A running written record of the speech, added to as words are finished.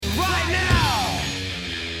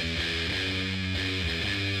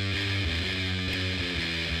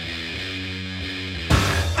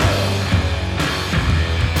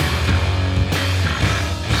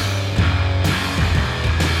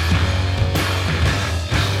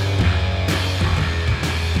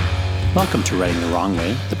Welcome to Writing the Wrong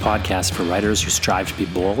Way, the podcast for writers who strive to be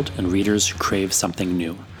bold and readers who crave something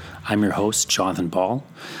new. I'm your host, Jonathan Ball.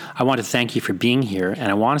 I want to thank you for being here,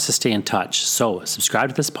 and I want us to stay in touch. So subscribe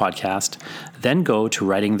to this podcast, then go to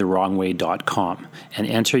writingthewrongway.com and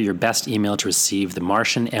enter your best email to receive the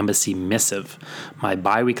Martian Embassy Missive, my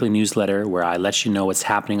bi-weekly newsletter where I let you know what's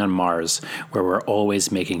happening on Mars, where we're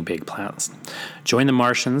always making big plans. Join the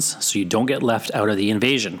Martians so you don't get left out of the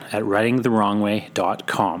invasion at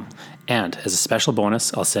writingthewrongway.com. And as a special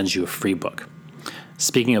bonus, I'll send you a free book.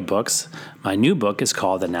 Speaking of books, my new book is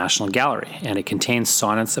called The National Gallery, and it contains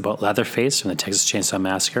sonnets about Leatherface from the Texas Chainsaw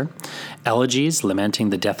Massacre, elegies lamenting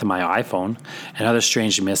the death of my iPhone, and other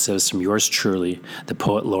strange missives from yours truly, the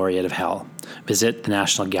Poet Laureate of Hell. Visit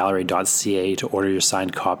thenationalgallery.ca to order your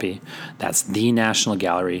signed copy. That's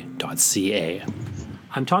thenationalgallery.ca.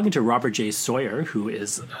 I'm talking to Robert J. Sawyer, who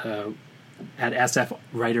is at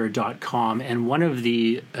sfwriter.com and one of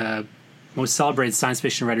the most celebrated science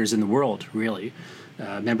fiction writers in the world, really.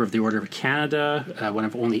 Member of the Order of Canada, one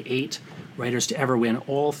of only 8 writers to ever win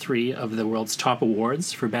all 3 of the world's top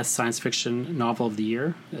awards for Best Science Fiction Novel of the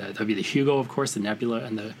Year. That would be the Hugo, of course, the Nebula,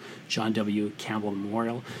 and the John W. Campbell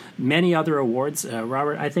Memorial. Many other awards.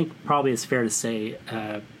 Robert, I think probably it's fair to say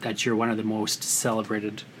that you're one of the most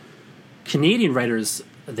celebrated Canadian writers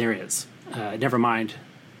there is. Never mind,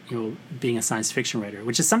 being a science fiction writer,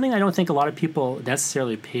 which is something I don't think a lot of people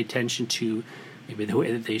necessarily pay attention to, maybe the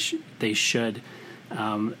way that they should.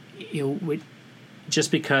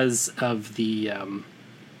 Just because of the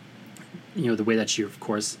the way that you're, of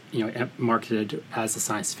course, marketed as a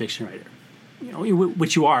science fiction writer,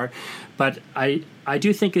 which you are, but I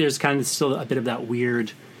do think there's kind of still a bit of that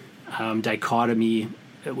weird dichotomy,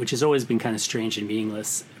 which has always been kind of strange and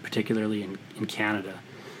meaningless, particularly in Canada,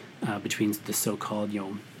 between the so-called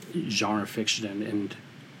genre fiction and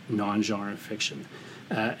non-genre fiction.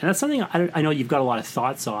 And that's something I know you've got a lot of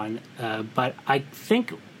thoughts on, but I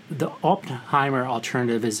think the Oppenheimer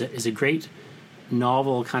Alternative is a great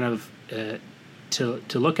novel kind of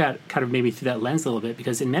to look at kind of maybe through that lens a little bit,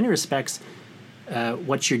 because in many respects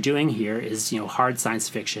what you're doing here is hard science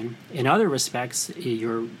fiction. In other respects,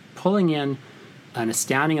 you're pulling in an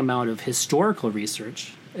astounding amount of historical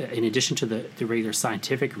research in addition to the regular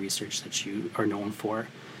scientific research that you are known for.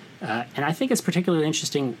 And I think it's particularly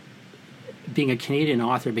interesting being a Canadian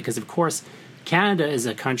author because, of course, Canada is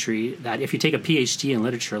a country that if you take a PhD in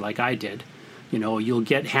literature like I did, you'll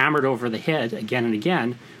get hammered over the head again and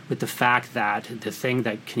again with the fact that the thing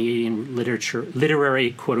that Canadian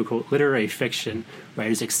literary, quote-unquote, literary fiction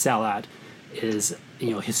writers excel at is,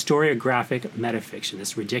 historiographic metafiction,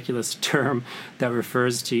 this ridiculous term that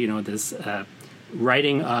refers to, this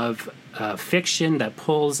writing of fiction that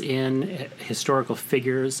pulls in historical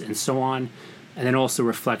figures and so on, and then also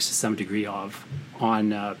reflects to some degree on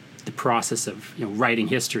the process of writing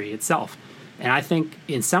history itself. And I think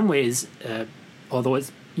in some ways, although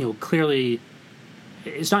it's clearly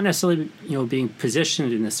it's not necessarily being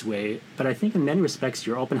positioned in this way, but I think in many respects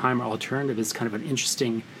your Oppenheimer Alternative is kind of an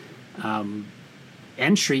interesting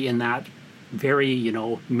entry in that very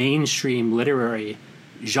mainstream literary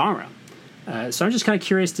genre. So I'm just kind of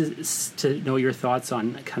curious to know your thoughts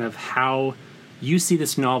on kind of how you see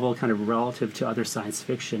this novel kind of relative to other science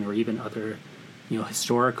fiction or even other,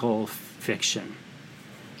 historical fiction.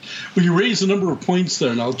 Well, you raise a number of points there,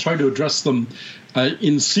 and I'll try to address them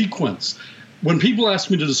in sequence. When people ask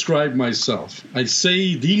me to describe myself, I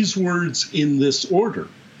say these words in this order: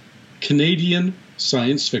 Canadian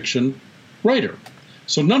science fiction writer.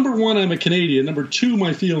 So number 1, I'm a Canadian. Number 2,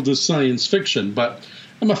 my field is science fiction, but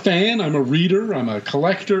I'm a fan, I'm a reader, I'm a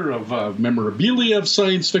collector of memorabilia of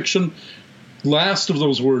science fiction. Last of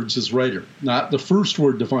those words is writer, not the first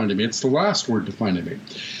word defining me. It's the last word defining me.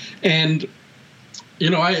 And,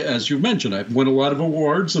 as you mentioned, I've won a lot of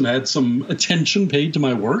awards and had some attention paid to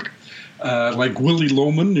my work. Like Willy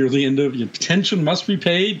Loman near the end of attention must be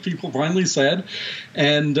paid, people finally said.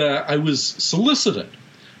 And I was solicited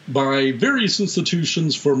by various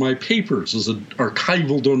institutions for my papers as an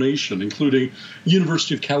archival donation, including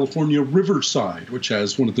University of California, Riverside, which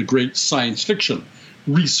has one of the great science fiction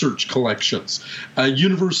research collections,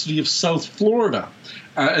 University of South Florida,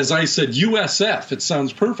 as I said, USF, it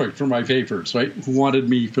sounds perfect for my papers, right, who wanted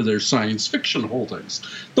me for their science fiction holdings.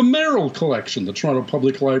 The Merrill Collection, the Toronto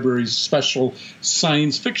Public Library's special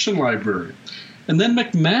science fiction library. And then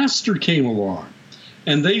McMaster came along,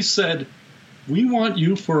 and they said, we want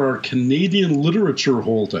you for our Canadian literature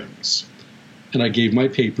holdings. And I gave my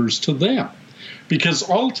papers to them. Because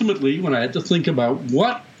ultimately, when I had to think about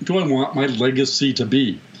what do I want my legacy to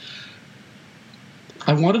be,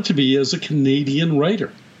 I wanted to be as a Canadian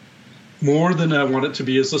writer. more than I want it to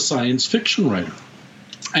be as a science fiction writer.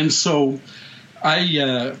 And so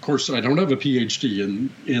of course, I don't have a PhD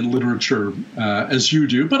in literature as you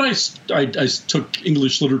do, but I took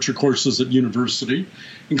English literature courses at university,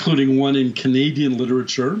 including one in Canadian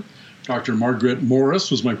literature. Dr. Margaret Morris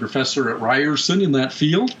was my professor at Ryerson in that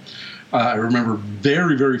field. I remember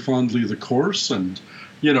very, very fondly the course, and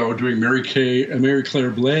doing Mary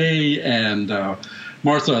Claire Blais and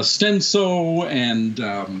Martha Stenso and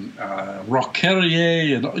Roch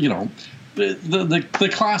Carrier, and the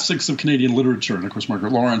classics of Canadian literature, and of course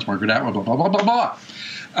Margaret Laurence, Margaret Atwood, blah blah blah blah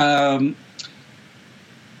blah.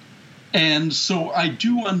 And so I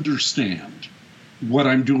do understand what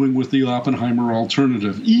I'm doing with the Oppenheimer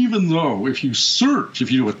alternative, even though if you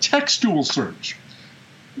do a textual search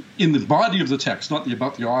in the body of the text, not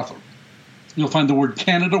about the author, you'll find the word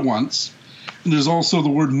Canada once, and there's also the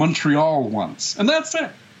word Montreal once. And that's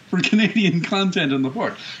it for Canadian content in the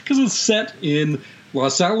book, because it's set in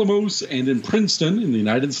Los Alamos and in Princeton in the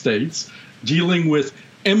United States, dealing with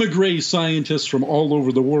emigre scientists from all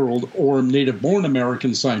over the world, or native-born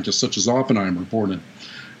American scientists such as Oppenheimer, born in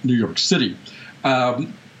New York City.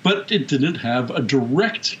 But it didn't have a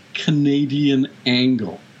direct Canadian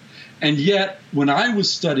angle. And yet, when I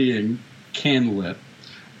was studying CanLit,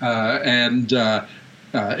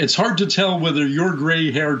 it's hard to tell whether your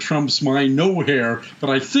gray hair trumps my no hair, but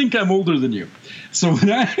I think I'm older than you. So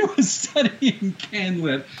when I was studying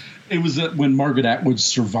CanLit, it was when Margaret Atwood's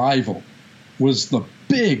Survival was the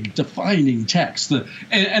big defining text,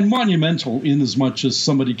 and monumental in as much as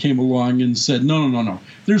somebody came along and said, no,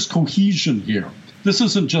 there's cohesion here. This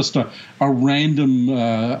isn't just a random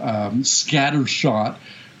scattershot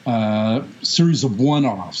series of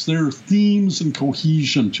one-offs. There are themes and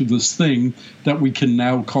cohesion to this thing that we can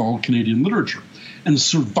now call Canadian literature. And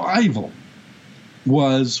Survival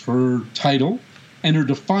was her title and her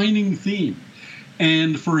defining theme.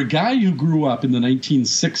 And for a guy who grew up in the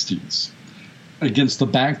 1960s against the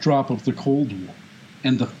backdrop of the Cold War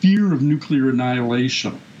and the fear of nuclear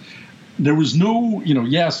annihilation, there was no,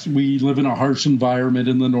 yes, we live in a harsh environment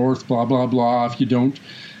in the North, blah, blah, blah. If you don't,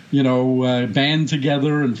 band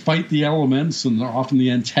together and fight the elements, and often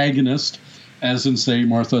the antagonist, as in, say,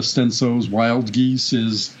 Martha Stenso's Wild Geese,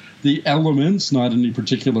 is the elements, not any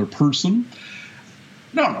particular person.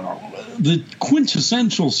 No. The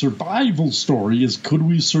quintessential survival story is, could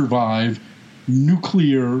we survive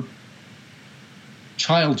nuclear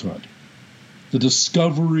childhood? The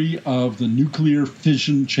discovery of the nuclear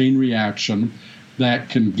fission chain reaction that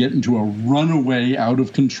can get into a runaway, out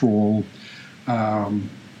of control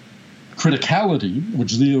criticality,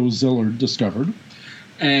 which Leo Szilard discovered,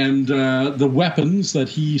 and the weapons that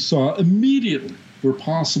he saw immediately were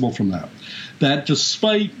possible from that. That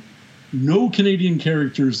despite no Canadian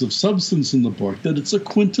characters of substance in the book, that it's a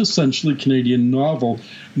quintessentially Canadian novel,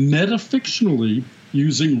 metafictionally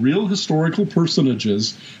using real historical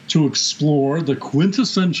personages to explore the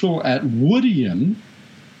quintessential Atwoodian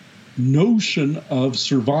notion of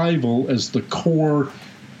survival as the core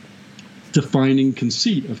defining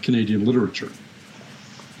conceit of Canadian literature.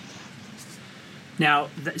 Now,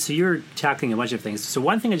 so you're tackling a bunch of things. So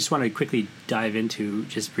one thing I just want to quickly dive into,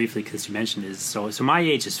 just briefly, because you mentioned is, so my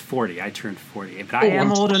age is 40. I turned 40, but I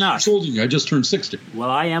am old enough. I just turned 60. Well,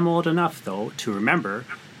 I am old enough, though, to remember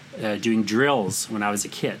doing drills when I was a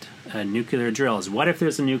kid, nuclear drills. What if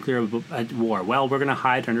there's a nuclear war? Well, we're going to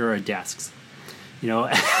hide under our desks,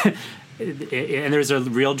 and there's a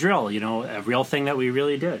real drill, a real thing that we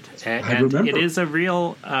really did. And it is a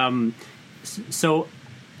real, so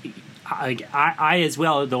I as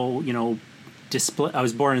well, though, I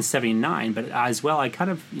was born in 79, but as well, I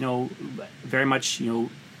kind of, very much,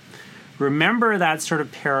 remember that sort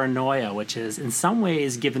of paranoia, which is in some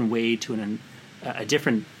ways given way to a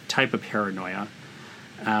different type of paranoia,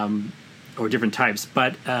 or different types.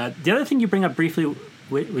 But the other thing you bring up briefly,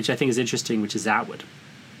 which I think is interesting, which is Atwood.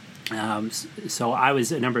 So I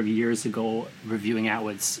was a number of years ago reviewing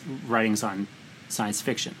Atwood's writings on science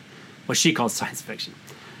fiction, what she calls science fiction.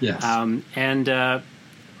 Yes. And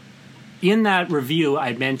in that review,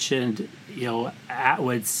 I mentioned,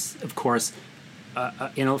 Atwood's, of course,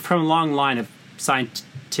 from a long line of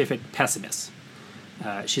scientific pessimists.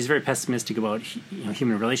 She's very pessimistic about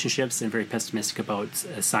human relationships and very pessimistic about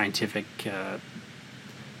scientific, and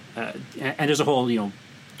there's a whole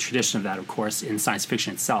tradition of that, of course, in science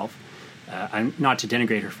fiction itself. I'm not to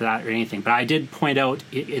denigrate her for that or anything, but I did point out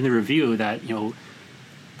in the review that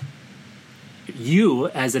you,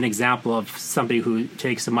 as an example of somebody who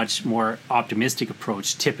takes a much more optimistic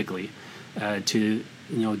approach, typically, to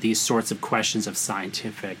these sorts of questions of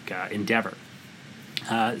scientific endeavor.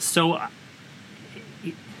 So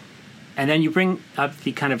And then you bring up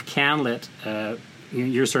the kind of CanLit,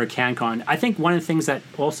 your sort of CanCon. I think one of the things that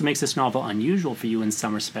also makes this novel unusual for you in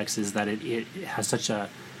some respects is that it has such a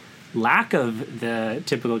lack of the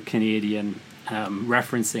typical Canadian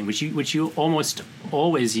referencing, which you almost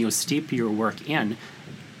always steep your work in.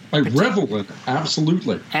 I revel in it,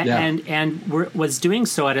 absolutely. And was doing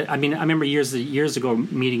so at I remember years ago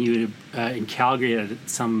meeting you in Calgary at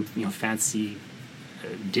some fancy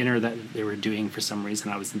dinner that they were doing for some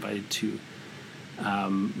reason. I was invited to,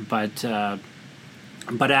 but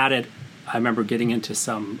at it, I remember getting into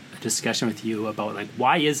some discussion with you about like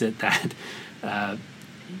why is it that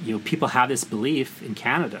people have this belief in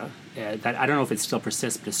Canada that I don't know if it still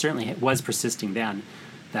persists, but it certainly was persisting then,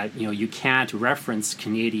 that you can't reference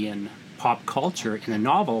Canadian pop culture in a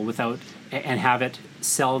novel without and have it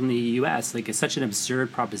sell in the U.S. Like, it's such an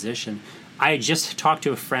absurd proposition. I had just talked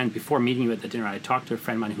to a friend before meeting you at the dinner. I talked to a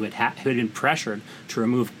friend of mine who had been pressured to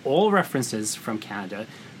remove all references from Canada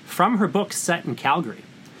from her book set in Calgary,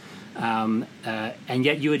 and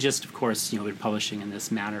yet you had just, of course, been publishing in this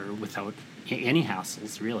manner without any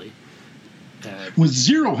hassles, really. With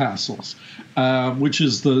zero hassles, which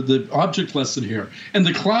is the object lesson here. And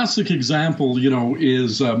the classic example,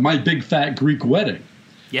 is My Big Fat Greek Wedding,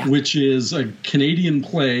 which is a Canadian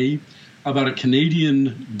play about a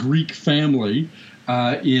Canadian Greek family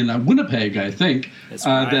in Winnipeg, I think,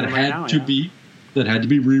 that had to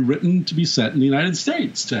be rewritten to be set in the United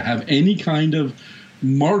States, to have any kind of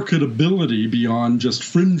marketability beyond just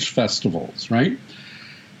fringe festivals, right?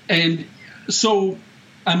 And so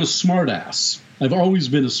I'm a smartass. I've always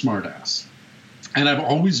been a smartass. And I've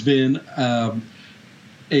always been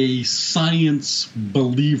a science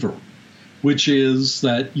believer, which is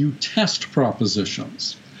that you test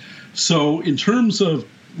propositions. So in terms of,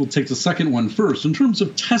 we'll take the second one first, in terms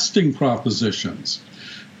of testing propositions,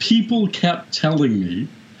 people kept telling me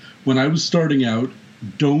when I was starting out,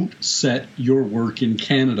 don't set your work in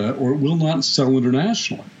Canada or it will not sell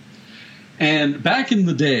internationally. And back in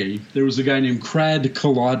the day, there was a guy named Crad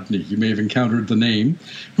Kolodny, you may have encountered the name,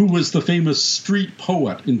 who was the famous street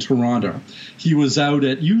poet in Toronto. He was out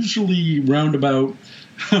at usually roundabout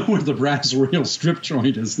where the Brass Rail strip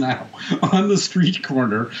joint is now, on the street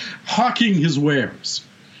corner, hawking his wares.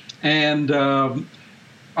 And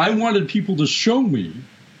I wanted people to show me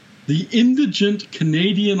the indigent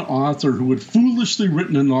Canadian author who had foolishly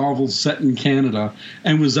written a novel set in Canada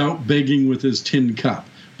and was out begging with his tin cup.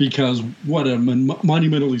 Because what a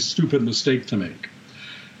monumentally stupid mistake to make.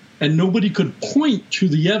 And nobody could point to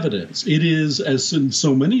the evidence. It is, as in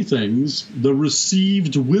so many things, the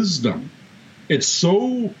received wisdom. It's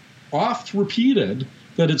so oft repeated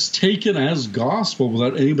that it's taken as gospel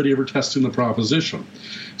without anybody ever testing the proposition.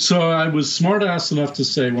 So I was smart-ass enough to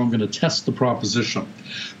say, well, I'm going to test the proposition.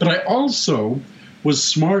 But I also was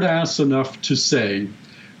smart-ass enough to say,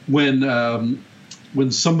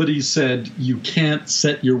 when somebody said you can't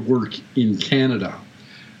set your work in Canada,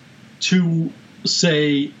 to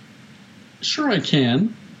say, sure I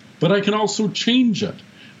can, but I can also change it.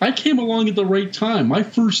 I came along at the right time. My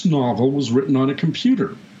first novel was written on a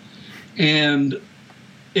computer. And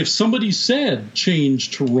if somebody said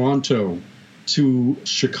change Toronto to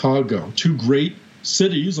Chicago, two great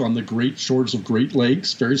cities on the great shores of Great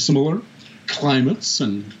Lakes, very similar climates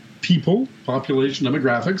and people, population,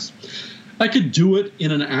 demographics, I could do it in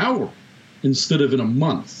an hour instead of in a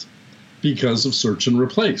month because of search and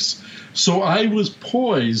replace. So I was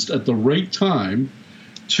poised at the right time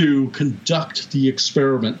to conduct the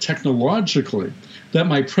experiment technologically that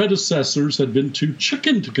my predecessors had been too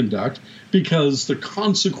chicken to conduct, because the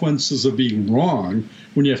consequences of being wrong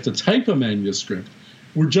when you have to type a manuscript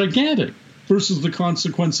were gigantic versus the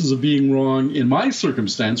consequences of being wrong in my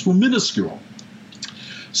circumstance were minuscule.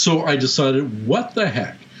 So I decided, what the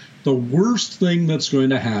heck? The worst thing that's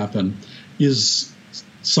going to happen is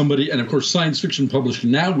somebody, and of course science fiction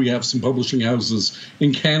publishing, now we have some publishing houses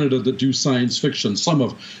in Canada that do science fiction, some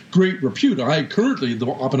of great repute. Currently, the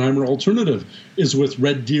Oppenheimer Alternative is with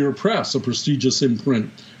Red Deer Press, a prestigious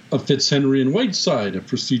imprint of Fitzhenry and Whiteside, a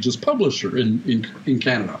prestigious publisher in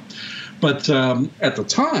Canada. But at the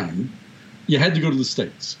time, you had to go to the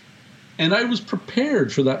States. And I was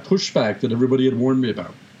prepared for that pushback that everybody had warned me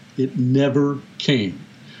about. It never came.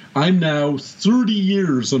 I'm now 30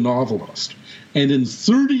 years a novelist, and in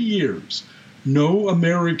 30 years, no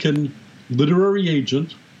American literary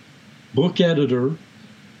agent, book editor,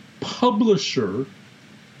 publisher,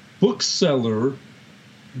 bookseller,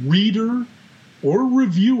 reader, or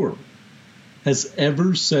reviewer has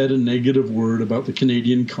ever said a negative word about the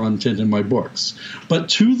Canadian content in my books. But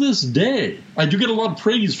to this day, I do get a lot of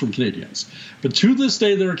praise from Canadians, but to this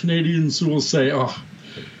day there are Canadians who will say, oh,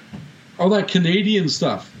 all that Canadian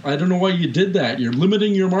stuff. I don't know why you did that. You're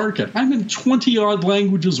limiting your market. I'm in 20-odd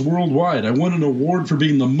languages worldwide. I won an award for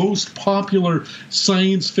being the most popular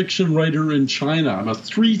science fiction writer in China. I'm a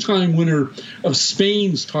 3-time winner of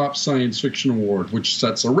Spain's top science fiction award, which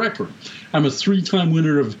sets a record. I'm a 3-time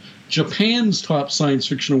winner of Japan's top science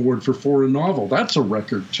fiction award for foreign novel. That's a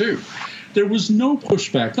record, too. There was no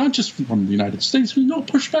pushback, not just from the United States, there was no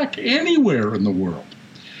pushback anywhere in the world.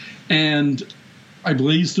 And I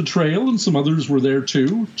blazed a trail, and some others were there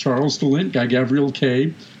too. Charles DeLint, Guy Gavriel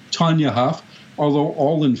Kay, Tanya Huff, although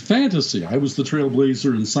all in fantasy. I was the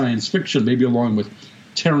trailblazer in science fiction, maybe along with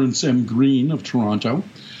Terence M. Green of Toronto.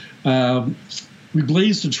 We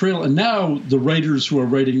blazed a trail, and now the writers who are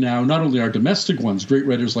writing now, not only our domestic ones, great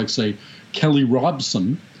writers like, say, Kelly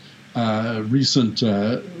Robson, recent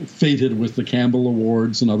fated with the Campbell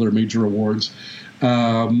Awards and other major awards,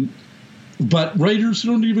 but writers who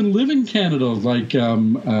don't even live in Canada, like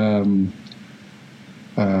Daryl.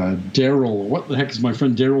 What the heck is my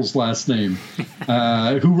friend Daryl's last name?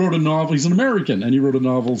 Who wrote a novel? He's an American, and he wrote a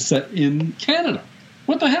novel set in Canada.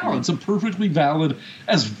 What the hell? It's a perfectly valid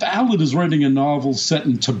as writing a novel set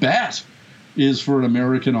in Tibet is for an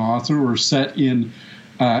American author, or set in,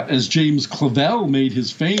 as James Clavell made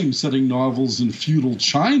his fame, setting novels in feudal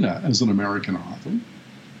China as an American author.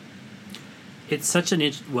 It's such an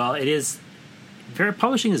it is.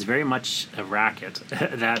 Publishing is very much a racket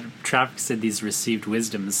that traffics in these received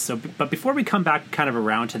wisdoms. So, but before we come back kind of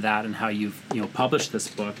around to that and how you've published this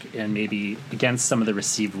book and maybe against some of the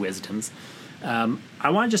received wisdoms, I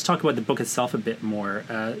want to just talk about the book itself a bit more.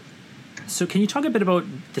 So, can you talk a bit about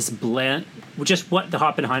this blend, just what the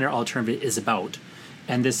Oppenheimer Alternative is about,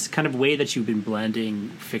 and this kind of way that you've been blending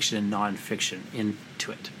fiction and nonfiction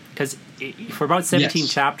into it? Because for about 17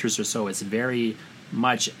 chapters or so, it's very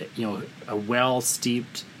much, a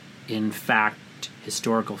well-steeped in fact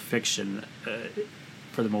historical fiction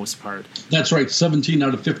for the most part. That's right, 17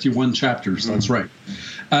 out of 51 chapters, that's right.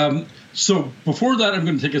 So before that, I'm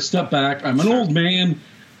going to take a step back. I'm an old man.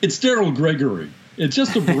 It's Daryl Gregory. It's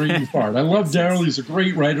just a brain fart. I love Daryl. He's a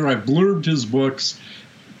great writer. I've blurbed his books.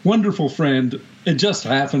 Wonderful friend. It just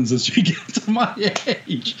happens as you get to my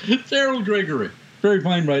age. Daryl Gregory, very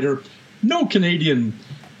fine writer. No Canadian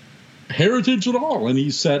heritage at all, and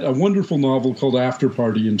he set a wonderful novel called After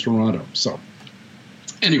Party in Toronto. So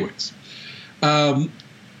anyways,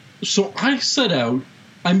 so I set out,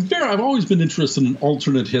 I've always been interested in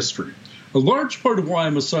alternate history. A large part of why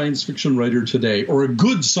I'm a science fiction writer today, or a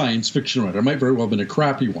good science fiction writer, I might very well have been a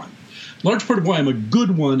crappy one. A large part of why I'm a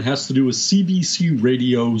good one has to do with CBC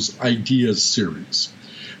Radio's Ideas series.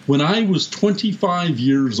 When I was 25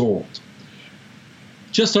 years old,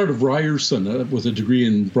 just out of Ryerson with a degree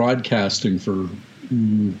in broadcasting for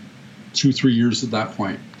 2-3 years at that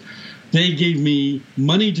point, they gave me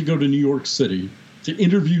money to go to New York City to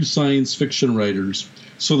interview science fiction writers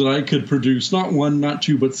so that I could produce not 1, not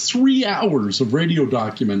 2, but 3 hours of radio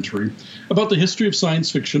documentary about the history of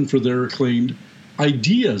science fiction for their acclaimed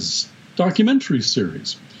Ideas documentary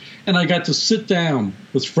series. And I got to sit down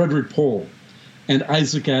with Frederick Pohl and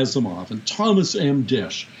Isaac Asimov and Thomas M.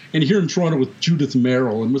 Dish, and here in Toronto with Judith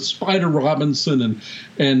Merrill and with Spider Robinson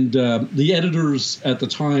and the editors at the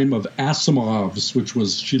time of Asimov's, which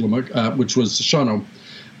was Shawno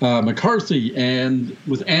McCarthy, and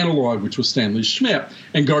with Analog, which was Stanley Schmidt,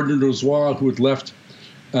 and Gardner Dozois, who had left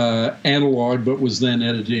Analog but was then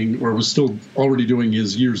editing, or was still already doing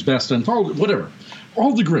his year's best anthology, whatever,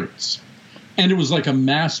 all the greats. And it was like a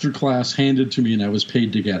master class handed to me, and I was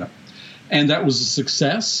paid to get it. And that was a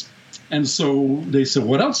success. And so they said,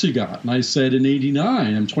 what else you got? And I said, in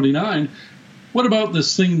 89, I'm 29, what about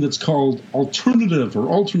this thing that's called alternative or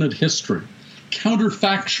alternate history?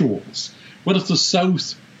 Counterfactuals. What if the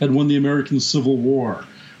South had won the American Civil War?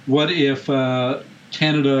 What if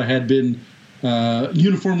Canada had been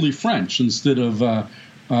uniformly French instead of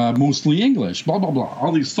mostly English? Blah, blah, blah.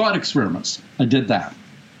 All these thought experiments. I did that.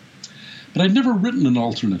 But I'd never written an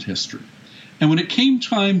alternate history. And when it came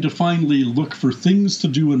time to finally look for things to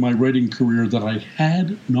do in my writing career that I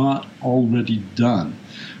had not already done,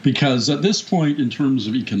 because at this point, in terms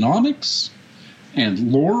of economics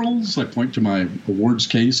and laurels, I point to my awards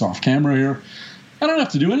case off camera here, I don't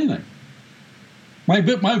have to do anything. My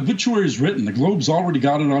obituary is written. The Globe's already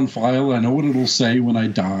got it on file. I know what it'll say when I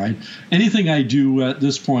die. Anything I do at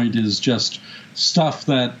this point is just stuff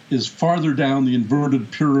that is farther down the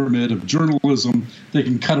inverted pyramid of journalism. They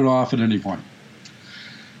can cut it off at any point.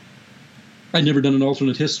 I'd never done an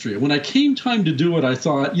alternate history. When I came time to do it, I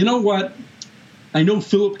thought, you know what? I know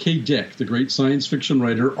Philip K. Dick, the great science fiction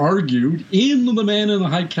writer, argued in The Man in the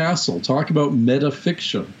High Castle, talk about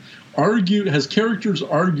metafiction. has characters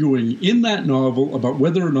arguing in that novel about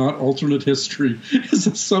whether or not alternate history is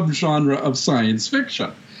a subgenre of science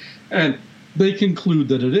fiction. And they conclude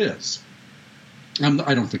that it is.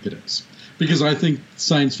 I don't think it is, because I think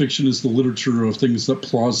science fiction is the literature of things that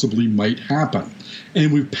plausibly might happen.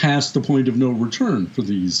 And we've passed the point of no return for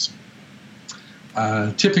these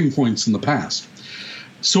tipping points in the past.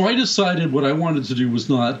 So I decided what I wanted to do was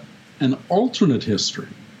not an alternate history,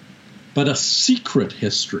 but a secret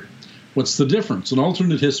history. What's the difference? An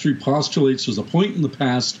alternate history postulates there's a point in the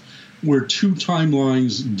past where two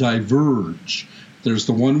timelines diverge. There's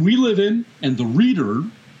the one we live in, and the reader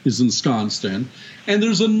is ensconced in. And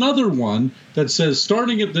there's another one that says,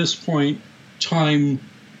 starting at this point, time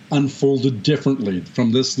unfolded differently.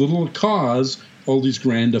 From this little cause, all these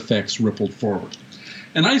grand effects rippled forward.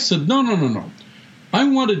 And I said, no. I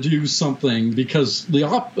want to do something, because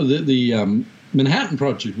the Manhattan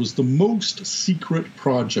Project was the most secret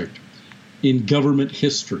project in government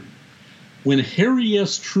history. When Harry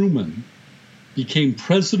S. Truman became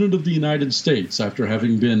president of the United States after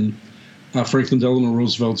having been Franklin Delano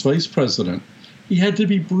Roosevelt's vice president, he had to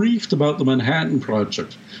be briefed about the Manhattan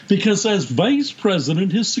Project, because as vice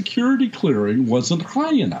president, his security clearing wasn't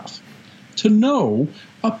high enough to know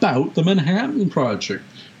about the Manhattan Project.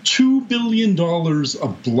 $2 billion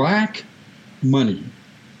of black money,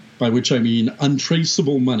 by which I mean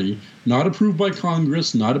untraceable money, not approved by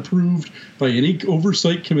Congress, not approved by any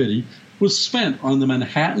oversight committee, was spent on the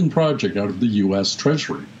Manhattan Project out of the U.S.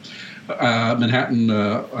 Treasury.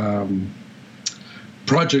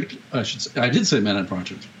 Project, I did say Manhattan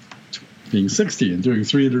Project, being 60 and doing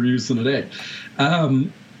 3 interviews in a day,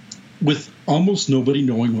 with almost nobody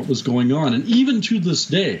knowing what was going on. And even to this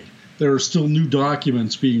day, there are still new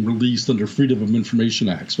documents being released under Freedom of Information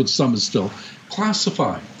Acts, but some is still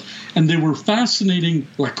classified. And they were fascinating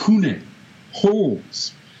lacunae,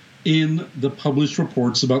 holes in the published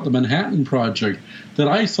reports about the Manhattan Project that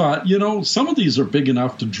I thought, some of these are big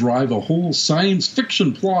enough to drive a whole science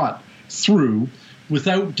fiction plot through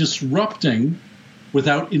without disrupting,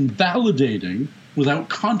 without invalidating, without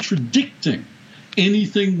contradicting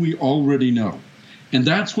anything we already know. And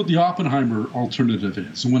that's what the Oppenheimer alternative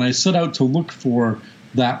is. And when I set out to look for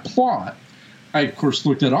that plot, I, of course,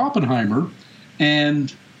 looked at Oppenheimer,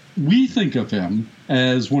 and we think of him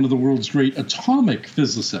as one of the world's great atomic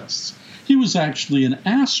physicists. He was actually an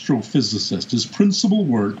astrophysicist. His principal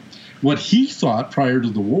work, what he thought prior to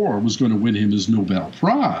the war was going to win him his Nobel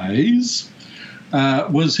Prize,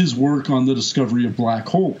 was his work on the discovery of black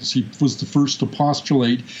holes. He was the first to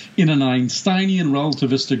postulate in an Einsteinian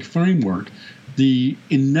relativistic framework the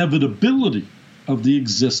inevitability of the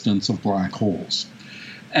existence of black holes.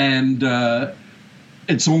 And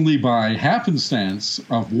it's only by happenstance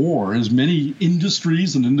of war, as many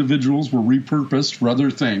industries and individuals were repurposed for other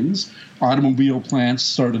things. Automobile plants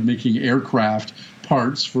started making aircraft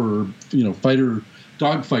parts for, fighter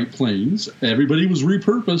dogfight planes. Everybody was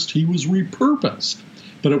repurposed. He was repurposed.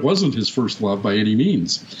 But it wasn't his first love by any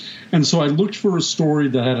means. And so I looked for a story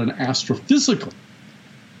that had an astrophysical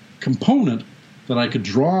component that I could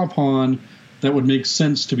draw upon that would make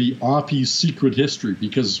sense to be Oppie's secret history,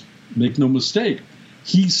 because, make no mistake,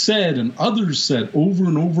 he said and others said over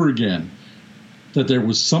and over again that there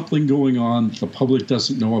was something going on that the public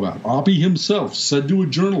doesn't know about. Oppie himself said to a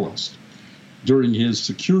journalist during his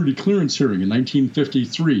security clearance hearing in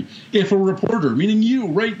 1953, if a reporter, meaning you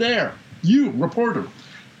right there, you reporter,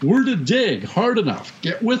 were to dig hard enough,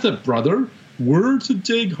 get with it, brother, were to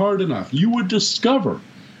dig hard enough, you would discover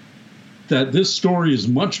that this story is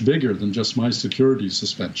much bigger than just my security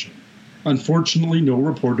suspension. Unfortunately, no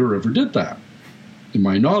reporter ever did that. In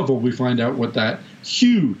my novel, we find out what that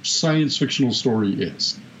huge science fictional story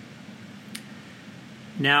is.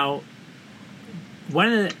 Now,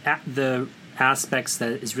 one of the aspects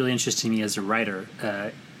that is really interesting to me as a writer,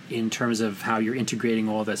 in terms of how you're integrating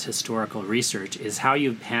all this historical research, is how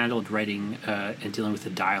you've handled writing and dealing with the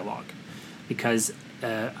dialogue. Because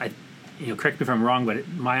correct me if I'm wrong, but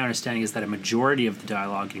my understanding is that a majority of the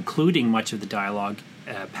dialogue, including much of the dialogue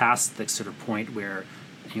past the sort of point where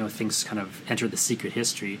things kind of enter the secret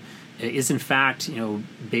history, is in fact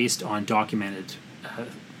based on documented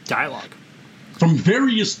dialogue. From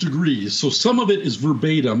various degrees. So some of it is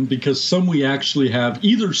verbatim, because some we actually have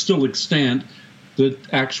either still extant, the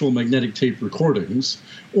actual magnetic tape recordings,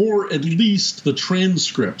 or at least the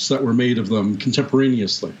transcripts that were made of them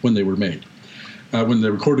contemporaneously when they were made. When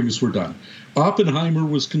the recordings were done. Oppenheimer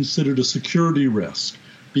was considered a security risk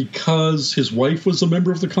because his wife was a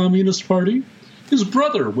member of the Communist Party. His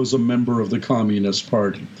brother was a member of the Communist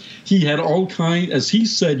Party. He had all kind, as he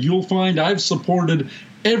said, you'll find I've supported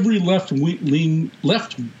every left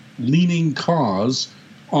leaning cause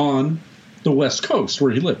on the West Coast,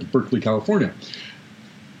 where he lived, in Berkeley, California.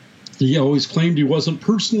 He always claimed he wasn't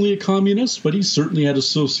personally a communist, but he certainly had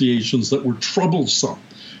associations that were troublesome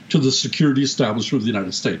to the security establishment of the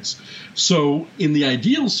United States. So in the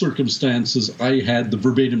ideal circumstances, I had the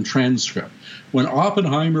verbatim transcript. When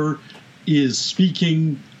Oppenheimer is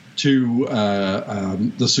speaking to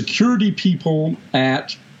the security people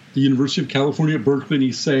at the University of California at Berkeley, and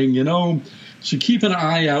he's saying, should keep an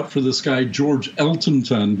eye out for this guy, George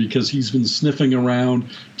Eltonton, because he's been sniffing around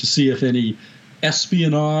to see if any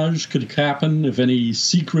espionage could happen, if any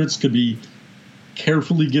secrets could be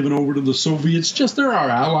carefully given over to the Soviets. Just they're our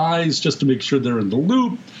allies, just to make sure they're in the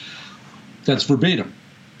loop. That's verbatim,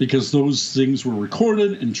 because those things were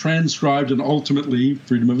recorded and transcribed, and ultimately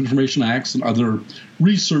Freedom of Information Acts and other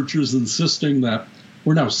researchers insisting that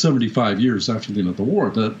we're now 75 years after the end of the war,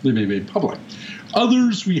 that they may be made public.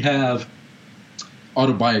 Others, we have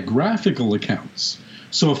autobiographical accounts.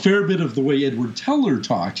 So a fair bit of the way Edward Teller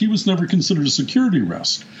talked, he was never considered a security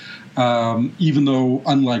risk, even though,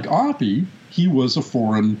 unlike Oppie, he was a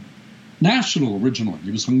foreign national originally.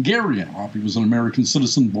 He was Hungarian. Oppie was an American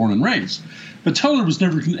citizen born and raised. But Teller was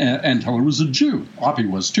never, and Teller was a Jew. Oppie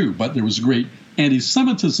was too, but there was a great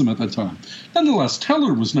anti-Semitism at the time. Nonetheless,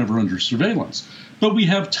 Teller was never under surveillance. But we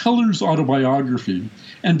have Teller's autobiography,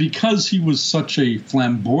 and because he was such a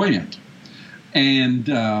flamboyant and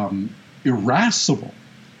irascible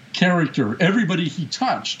character, everybody he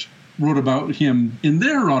touched wrote about him in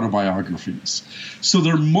their autobiographies. So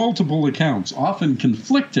there are multiple accounts, often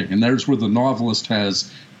conflicting, and there's where the novelist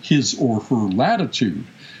has his or her latitude.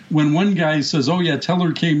 When one guy says, oh yeah,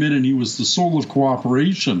 Teller came in and he was the soul of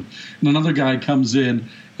cooperation, and another guy comes in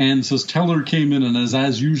and says Teller came in and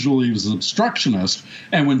as usual he was an obstructionist,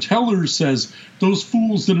 and when Teller says, those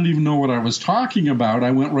fools didn't even know what I was talking about,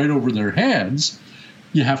 I went right over their heads,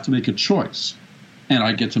 you have to make a choice, and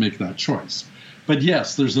I get to make that choice. But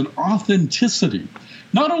yes, there's an authenticity,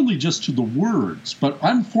 not only just to the words, but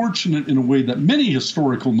I'm fortunate in a way that many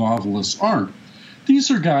historical novelists aren't. These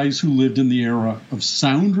are guys who lived in the era of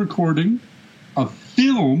sound recording, of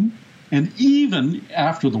film, and even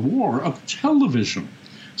after the war, of television.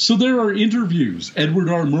 So there are interviews. Edward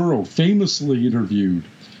R. Murrow famously interviewed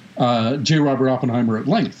J. Robert Oppenheimer at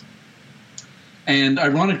length. And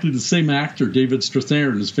ironically, the same actor, David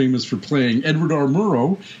Strathairn, is famous for playing Edward R.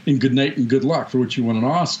 Murrow in Good Night and Good Luck, for which he won an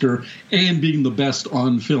Oscar, and being the best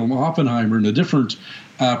on-film Oppenheimer in a different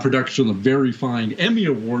production, a very fine Emmy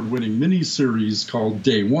Award-winning miniseries called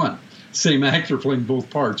Day One. Same actor playing both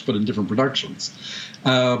parts, but in different productions.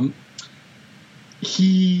 You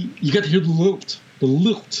get to hear the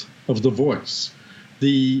lilt of the voice,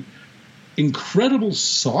 the incredible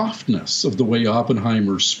softness of the way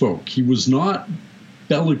Oppenheimer spoke. He was not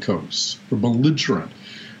bellicose or belligerent.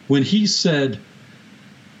 When he said,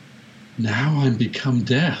 now I'm become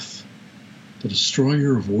death, the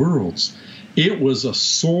destroyer of worlds, it was a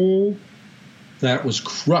soul that was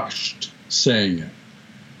crushed saying it.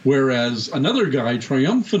 Whereas another guy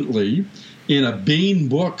triumphantly in a Bain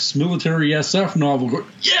Books military SF novel go,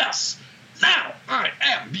 yes, now I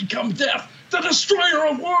am become death, the destroyer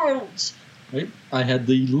of worlds. Right? I had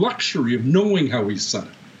the luxury of knowing how he said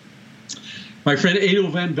it. My friend Ado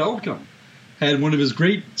Van Velkum had one of his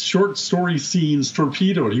great short story scenes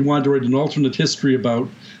torpedoed. He wanted to write an alternate history about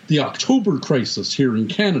the October crisis here in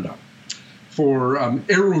Canada for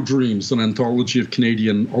Aerodreams, an anthology of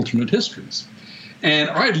Canadian alternate histories. And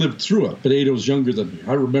I had lived through it, but Ado's younger than me.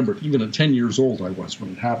 I remember it. Even at 10 years old I was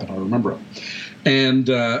when it happened. I remember it. And,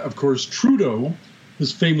 of course, Trudeau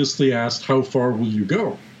was famously asked, how far will you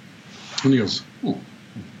go? And he goes, oh,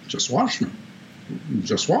 just watch me.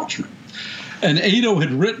 Just watch me. And Ado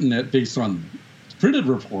had written it based on printed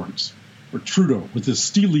reports where Trudeau, with his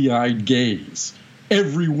steely-eyed gaze,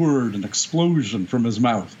 every word an explosion from his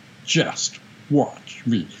mouth, just watch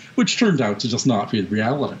me, which turned out to just not be the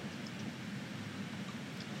reality.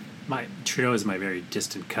 Trudeau is my very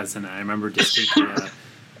distant cousin. I remember distinctly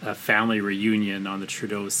a family reunion on the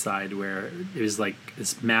Trudeau side where it was like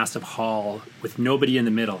this massive hall with nobody in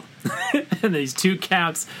the middle. And these two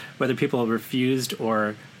camps, whether people refused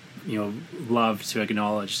or, loved to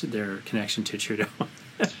acknowledge their connection to Trudeau.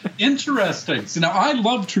 Interesting. So now I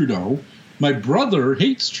love Trudeau. My brother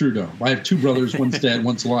hates Trudeau. I have two brothers, one's dead,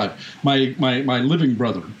 one's alive. My living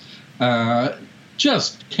brother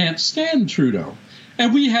just can't stand Trudeau.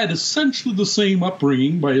 And we had essentially the same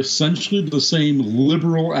upbringing by essentially the same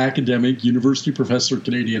liberal academic university professor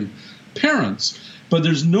Canadian parents. But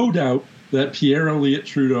there's no doubt that Pierre Elliott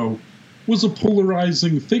Trudeau was a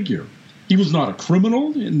polarizing figure. He was not a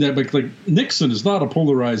criminal, in that, like Nixon is not a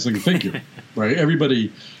polarizing figure, right?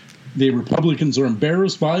 Everybody The Republicans are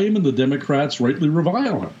embarrassed by him, and the Democrats rightly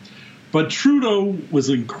revile him. But Trudeau was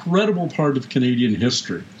an incredible part of Canadian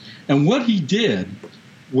history. And what he did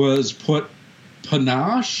was put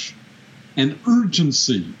panache and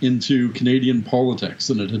urgency into Canadian politics,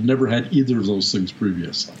 and it had never had either of those things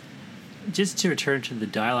previously. Just to return to the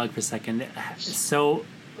dialogue for a second, so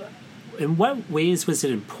in what ways was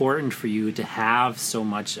it important for you to have so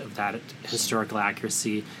much of that historical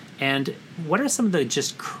accuracy? And what are some of the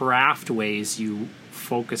just craft ways you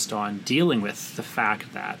focused on dealing with the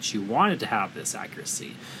fact that you wanted to have this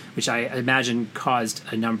accuracy, which I imagine caused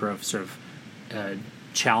a number of sort of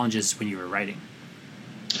challenges when you were writing?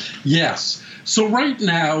 Yes. So right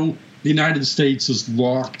now, the United States is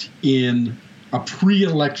locked in a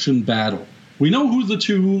pre-election battle. We know who the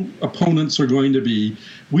two opponents are going to be.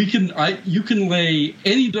 You can lay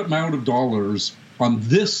any amount of dollars on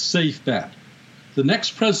this safe bet. The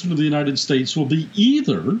next president of the United States will be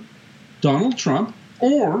either Donald Trump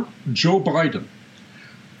or Joe Biden.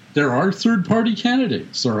 There are third-party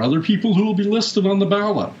candidates. There are other people who will be listed on the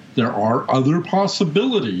ballot. There are other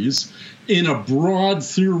possibilities in a broad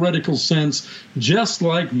theoretical sense. Just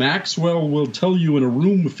like Maxwell will tell you, in a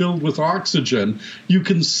room filled with oxygen, you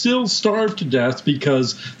can still starve to death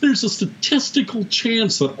because there's a statistical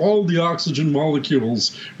chance that all the oxygen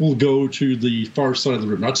molecules will go to the far side of the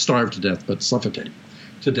room. Not starve to death, but suffocate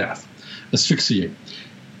to death, asphyxiate.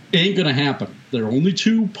 Ain't going to happen. There are only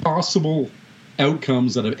two possible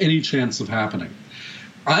outcomes that have any chance of happening.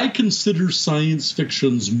 I consider science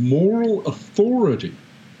fiction's moral authority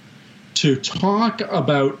to talk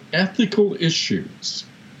about ethical issues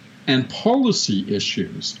and policy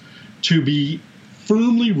issues to be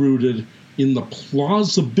firmly rooted in the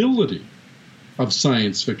plausibility of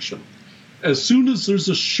science fiction. As soon as there's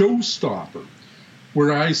a showstopper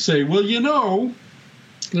where I say, well, you know,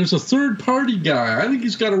 there's a third-party guy, I think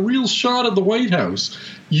he's got a real shot at the White House,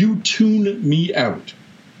 you tune me out.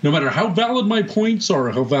 No matter how valid my points are,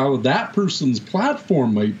 how valid that person's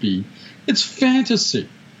platform might be, it's fantasy.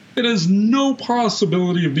 It has no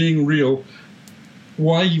possibility of being real.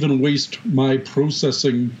 Why even waste my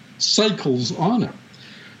processing cycles on it?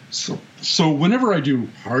 So whenever I do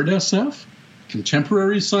hard SF,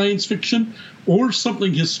 contemporary science fiction, or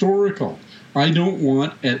something historical, I don't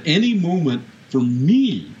want at any moment for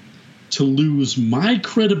me to lose my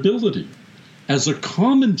credibility as a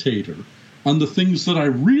commentator on the things that I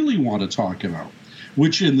really want to talk about,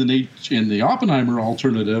 which in the Oppenheimer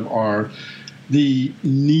alternative are the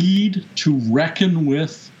need to reckon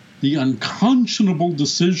with the unconscionable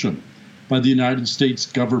decision by the United States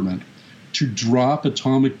government to drop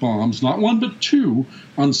atomic bombs, not one but two,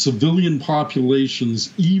 on civilian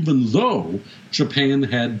populations, even though Japan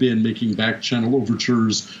had been making back-channel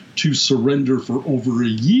overtures to surrender for over a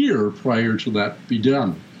year prior to that being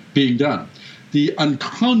done. The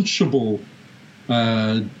unconscionable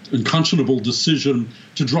decision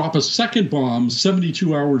to drop a second bomb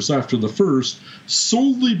 72 hours after the first,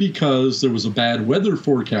 solely because there was a bad weather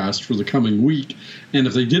forecast for the coming week. And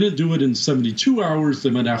if they didn't do it in 72 hours, they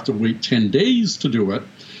might have to wait 10 days to do it.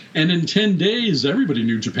 And in 10 days, everybody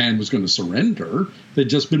knew Japan was going to surrender. They'd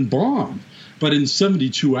just been bombed. But in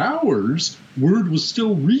 72 hours, word was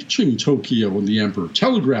still reaching Tokyo and the emperor.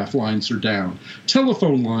 Telegraph lines are down.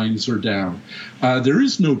 Telephone lines are down. There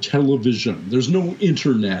is no television. There's no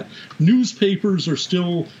internet. Newspapers are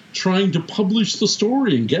still trying to publish the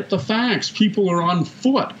story and get the facts. People are on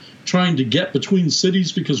foot trying to get between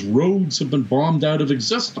cities because roads have been bombed out of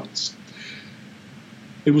existence.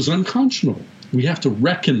 It was unconscionable. We have to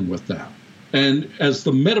reckon with that. And as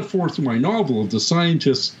the metaphor through my novel of the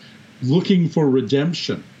scientists looking for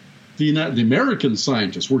redemption, the American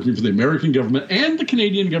scientists working for the American government and the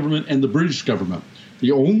Canadian government and the British government,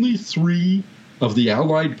 the only three of the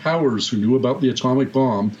Allied powers who knew about the atomic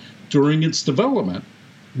bomb during its development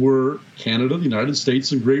were Canada, the United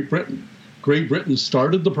States, and Great Britain. Great Britain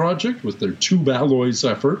started the project with their tube alloys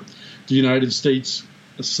effort. The United States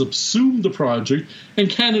subsumed the project, and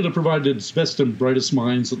Canada provided its best and brightest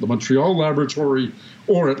minds at the Montreal Laboratory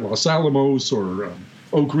or at Los Alamos or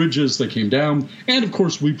Oak Ridges. They came down. And, of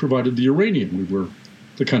course, we provided the uranium. We were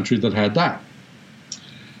the country that had that.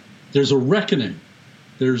 There's a reckoning.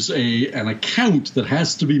 There's an account that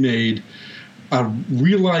has to be made, a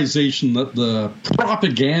realization that the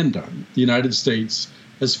propaganda the United States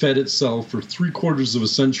has fed itself for 3/4 of a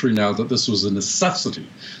century now that this was a necessity,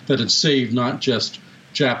 that it saved not just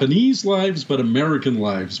Japanese lives, but American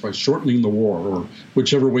lives by shortening the war, or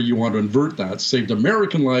whichever way you want to invert that, saved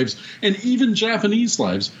American lives and even Japanese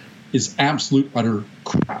lives, is absolute utter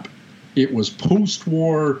crap. It was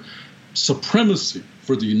post-war supremacy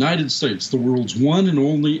for the United States, the world's one and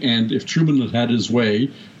only, and if Truman had had his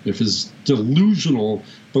way, if his delusional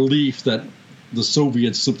belief that the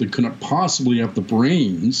Soviets simply couldn't possibly have the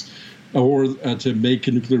brains or to make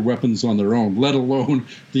nuclear weapons on their own, let alone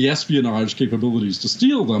the espionage capabilities to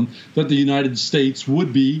steal them, that the United States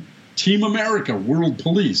would be Team America, World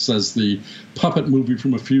Police, as the puppet movie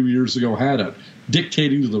from a few years ago had it,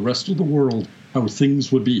 dictating to the rest of the world how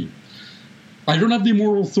things would be. I don't have the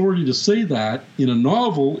moral authority to say that in a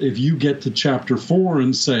novel if you get to chapter 4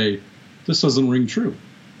 and say, this doesn't ring true.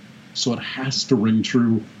 So it has to ring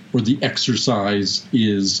true or the exercise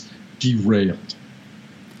is derailed.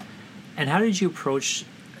 And how did you approach,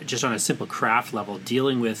 just on a simple craft level,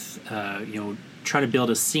 dealing with, trying to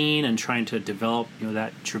build a scene and trying to develop,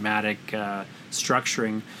 that dramatic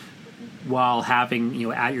structuring while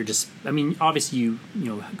having, at your obviously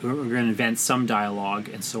you're going to invent some dialogue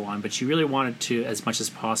and so on, but you really wanted to, as much as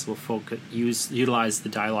possible, utilize the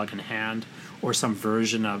dialogue in hand or some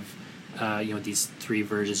version of, these 3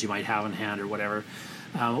 versions you might have in hand or whatever.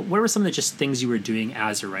 What were some of the just things you were doing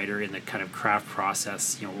as a writer in the kind of craft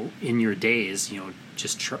process, in your days,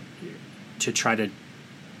 just to try to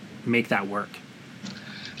make that work?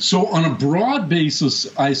 So on a broad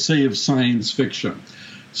basis, I say of science fiction.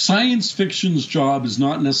 Science fiction's job is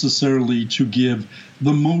not necessarily to give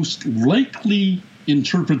the most likely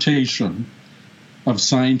interpretation of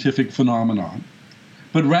scientific phenomenon,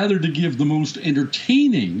 but rather to give the most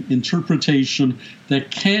entertaining interpretation that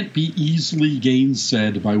can't be easily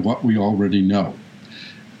gainsaid by what we already know.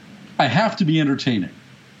 I have to be entertaining.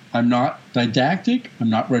 I'm not didactic. I'm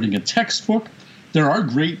not writing a textbook. There are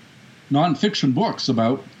great nonfiction books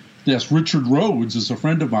about this. Richard Rhodes is a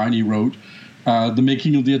friend of mine. He wrote The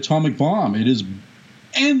Making of the Atomic Bomb. It is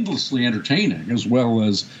endlessly entertaining as well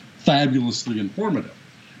as fabulously informative.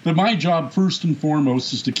 But my job, first and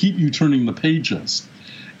foremost, is to keep you turning the pages.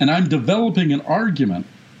 And I'm developing an argument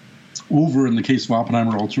over, in the case of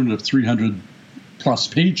Oppenheimer Alternative, 300-plus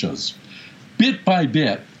pages, bit by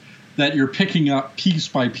bit, that you're picking up piece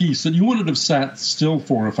by piece that you wouldn't have sat still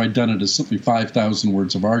for if I'd done it as simply 5,000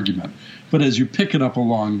 words of argument. But as you pick it up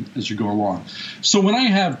along, as you go along. So when I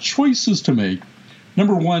have choices to make,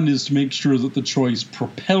 number one is to make sure that the choice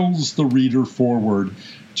propels the reader forward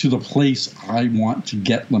to the place I want to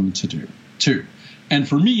get them to do. Two. And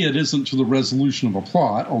for me, it isn't to the resolution of a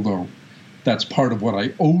plot, although that's part of what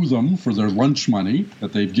I owe them for their lunch money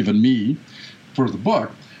that they've given me for the book,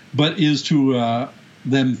 but is to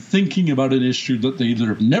them thinking about an issue that they either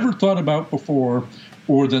have never thought about before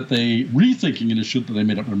or that they rethinking an issue that they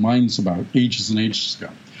made up their minds about ages and ages ago.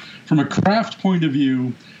 From a craft point of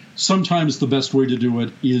view, sometimes the best way to do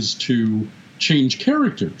it is to change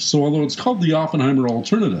characters. So although it's called the Oppenheimer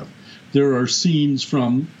Alternative, there are scenes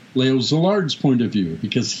from Leo Szilard's point of view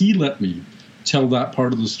because he let me tell that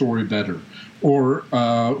part of the story better. Or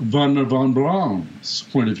Wernher von Braun's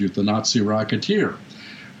point of view, the Nazi rocketeer.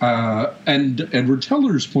 And Edward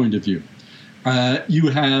Teller's point of view. You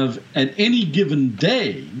have, at any given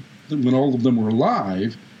day, when all of them were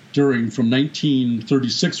alive, from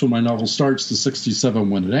 1936 when my novel starts to 67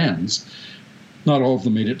 when it ends, not all of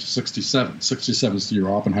them made it to 67. 67 is the year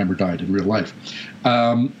Oppenheimer died in real life.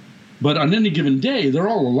 But on any given day, they're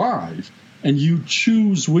all alive, and you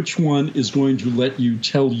choose which one is going to let you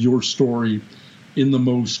tell your story in the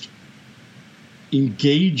most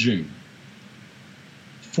engaging,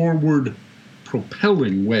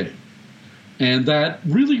 forward-propelling way. And that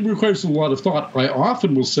really requires a lot of thought. I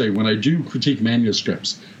often will say when I do critique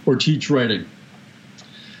manuscripts or teach writing,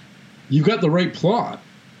 you got the right plot,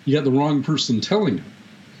 you got the wrong person telling it.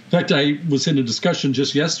 In fact, I was in a discussion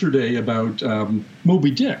just yesterday about Moby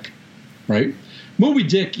Dick, right? Moby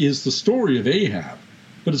Dick is the story of Ahab,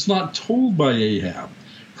 but it's not told by Ahab.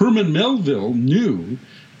 Herman Melville knew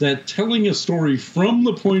that telling a story from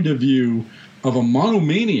the point of view of a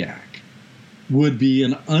monomaniac would be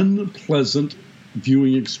an unpleasant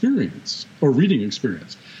viewing experience or reading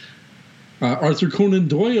experience. Arthur Conan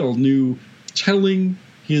Doyle knew telling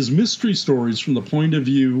his mystery stories from the point of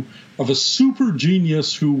view of a super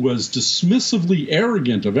genius who was dismissively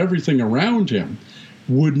arrogant of everything around him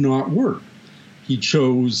would not work. He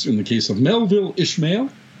chose, in the case of Melville, Ishmael.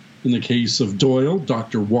 In the case of Doyle,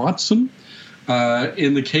 Dr. Watson.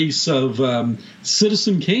 In the case of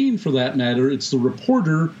Citizen Kane, for that matter, it's the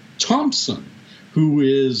reporter Thompson, who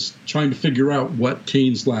is trying to figure out what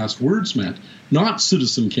Kane's last words meant, not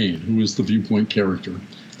Citizen Kane, who is the viewpoint character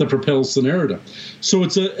that propels the narrative. So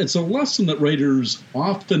it's a lesson that writers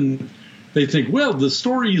often, they think, well, the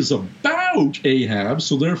story is about Ahab,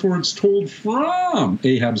 so therefore it's told from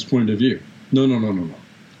Ahab's point of view. No.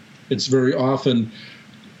 It's very often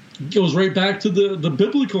It goes right back to the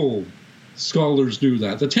biblical scholars knew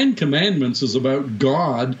that. The Ten Commandments is about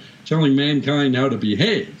God telling mankind how to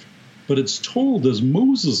behave, but it's told as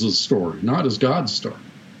Moses' story, not as God's story.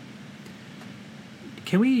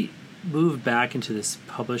 Can we move back into this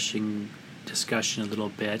publishing discussion a little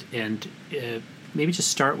bit and maybe just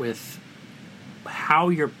start with how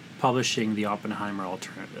you're publishing the Oppenheimer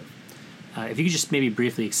Alternative? If you could just maybe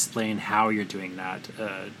briefly explain how you're doing that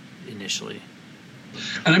initially.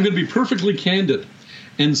 And I'm going to be perfectly candid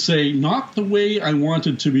and say not the way I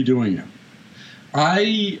wanted to be doing it.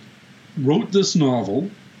 I wrote this novel,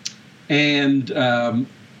 and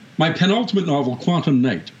my penultimate novel, Quantum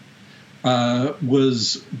Night,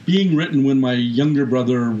 was being written when my younger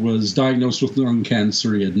brother was diagnosed with lung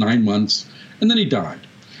cancer. He had 9 months, and then he died.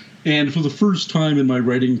 And for the first time in my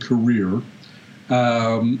writing career,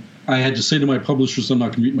 I had to say to my publishers, I'm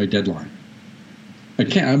not going to meet my deadline. I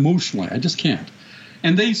can't, emotionally, I just can't.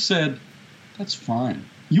 And they said, that's fine.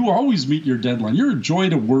 You always meet your deadline. You're a joy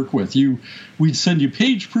to work with. We'd send you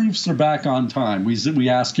page proofs, they're back on time. We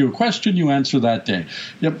ask you a question, you answer that day.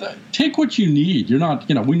 Take what you need. You're not,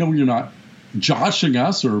 we know you're not joshing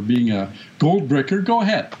us or being a gold bricker. Go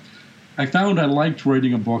ahead. I found I liked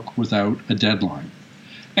writing a book without a deadline.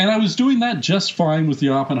 And I was doing that just fine with the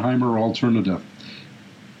Oppenheimer Alternative.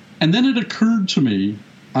 And then it occurred to me,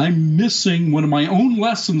 I'm missing one of my own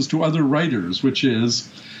lessons to other writers, which is,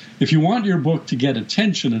 if you want your book to get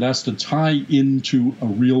attention, it has to tie into a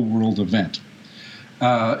real-world event.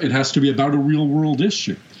 It has to be about a real-world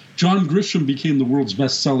issue. John Grisham became the world's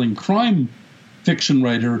best-selling crime fiction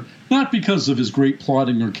writer, not because of his great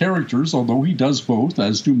plotting or characters, although he does both,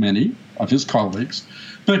 as do many of his colleagues,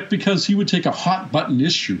 but because he would take a hot-button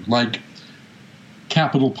issue like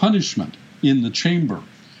capital punishment in the chamber,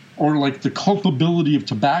 or like the culpability of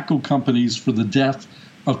tobacco companies for the death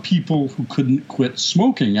of people who couldn't quit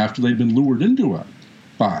smoking after they'd been lured into it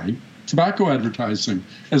by tobacco advertising,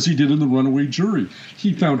 as he did in The Runaway Jury.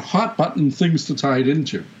 He found hot-button things to tie it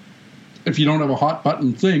into. If you don't have a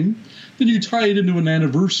hot-button thing, then you tie it into an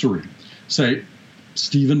anniversary. Say,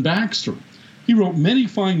 Stephen Baxter. He wrote many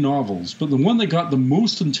fine novels, but the one that got the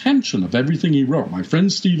most attention of everything he wrote, my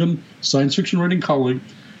friend Stephen, science fiction writing colleague,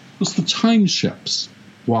 was The Time Ships.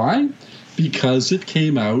 Why? Because it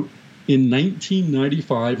came out in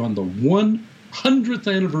 1995 on the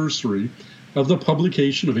 100th anniversary of the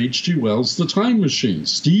publication of H.G. Wells' The Time Machine.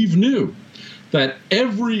 Steve knew that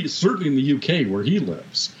certainly in the UK where he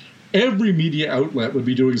lives, every media outlet would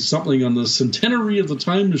be doing something on the centenary of The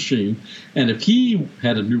Time Machine. And if he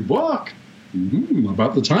had a new book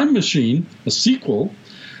about The Time Machine, a sequel,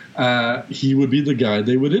 he would be the guy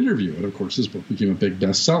they would interview. And of course, his book became a big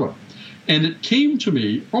bestseller. And it came to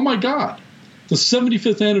me, oh my God, the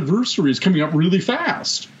 75th anniversary is coming up really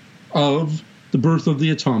fast of the birth of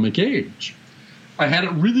the atomic age. I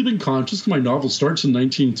hadn't really been conscious. My novel starts in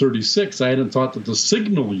 1936. I hadn't thought that the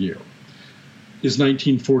signal year is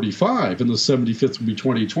 1945 and the 75th would be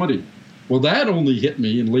 2020. Well, that only hit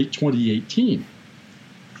me in late 2018.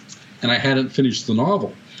 And I hadn't finished the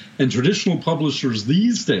novel. And traditional publishers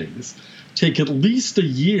these days take at least a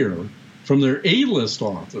year from their A-list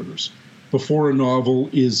authors before a novel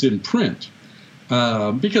is in print,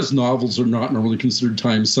 because novels are not normally considered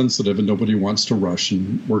time-sensitive and nobody wants to rush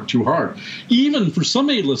and work too hard. Even for some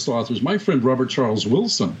A-list authors, my friend Robert Charles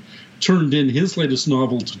Wilson turned in his latest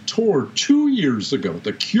novel to Tor 2 years ago,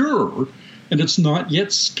 The Cure, and it's not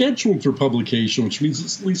yet scheduled for publication, which means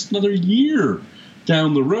it's at least another year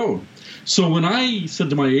down the road. So when I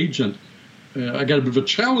said to my agent, I got a bit of a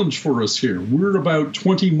challenge for us here. We're about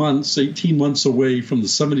 20 months, 18 months away from the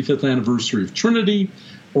 75th anniversary of Trinity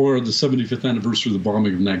or the 75th anniversary of the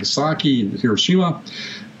bombing of Nagasaki and Hiroshima.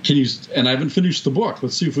 And I haven't finished the book.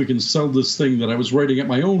 Let's see if we can sell this thing that I was writing at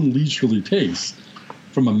my own leisurely pace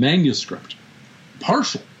from a manuscript,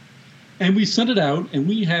 partial. And we sent it out, and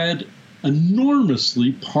we had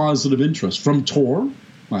enormously positive interest from Tor,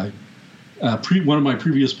 one of my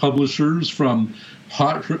previous publishers, from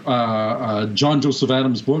John Joseph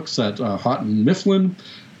Adams Books at Houghton Mifflin,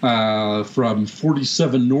 from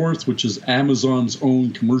 47 North, which is Amazon's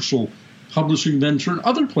own commercial publishing venture, and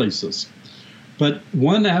other places. But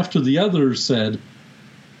one after the other said,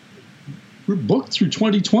 we're booked through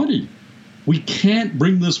 2020. We can't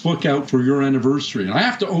bring this book out for your anniversary. And I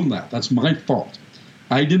have to own that. That's my fault.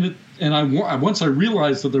 I didn't, and once I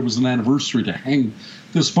realized that there was an anniversary to hang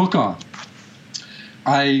this book on,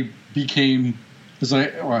 I became, as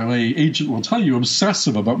my agent will tell you,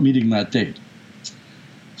 obsessive about meeting that date.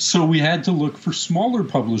 So we had to look for smaller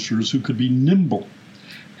publishers who could be nimble.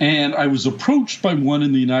 And I was approached by one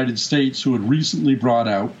in the United States who had recently brought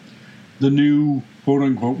out the new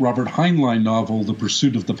quote-unquote Robert Heinlein novel, The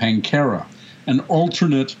Pursuit of the Pankara, an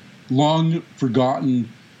alternate, long-forgotten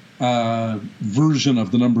version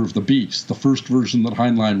of The Number of the Beast, the first version that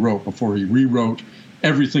Heinlein wrote before he rewrote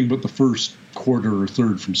everything but the first quarter or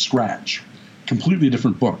third from scratch. Completely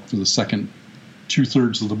different book for the second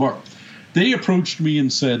two-thirds of the book. They approached me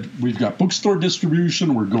and said, we've got bookstore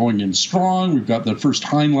distribution, we're going in strong, we've got the first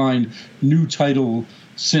Heinlein new title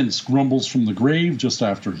since Grumbles from the Grave, just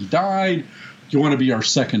after he died. You want to be our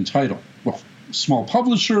second title? Well, small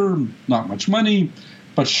publisher, not much money,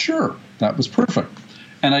 but sure, that was perfect.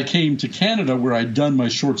 And I came to Canada, where I'd done my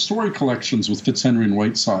short story collections with Fitzhenry and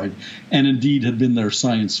Whiteside, and indeed had been their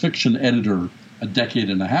science fiction editor a decade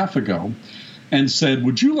and a half ago, and said,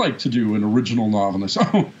 would you like to do an original novel? And I said,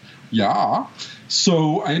 oh, yeah.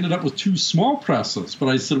 So I ended up with 2 small presses, but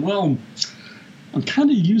I said, well, I'm kind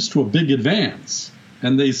of used to a big advance.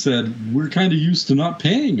 And they said, we're kind of used to not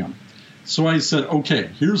paying them. So I said, okay,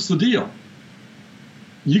 here's the deal.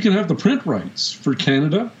 You can have the print rights for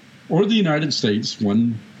Canada or the United States,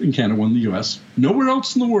 one in Canada, one in the US, nowhere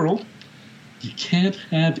else in the world. You can't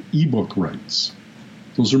have ebook rights.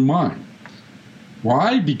 Those are mine.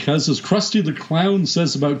 Why? Because as Krusty the Clown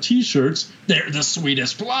says about T-shirts, they're the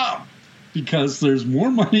sweetest plum. Because there's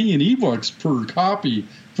more money in ebooks per copy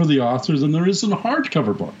for the author than there is in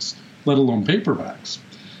hardcover books, let alone paperbacks.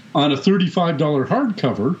 On a $35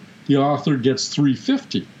 hardcover, the author gets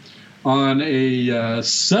 $3.50. On a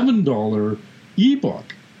 $7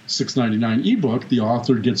 ebook, $6.99 ebook, the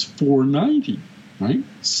author gets $4.90, right?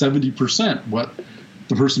 70% what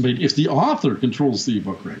the person paid if the author controls the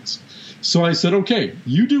ebook rights. So I said, okay,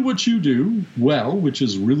 you do what you do well, which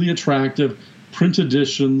is really attractive print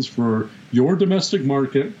editions for your domestic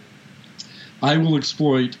market. I will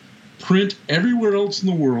exploit print everywhere else in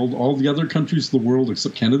the world, all the other countries of the world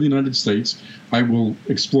except Canada and the United States. I will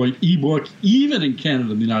exploit ebook even in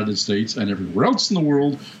Canada and the United States and everywhere else in the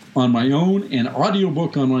world on my own, and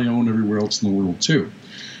audiobook on my own everywhere else in the world too.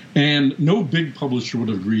 And no big publisher would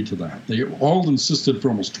have agreed to that. They all insisted for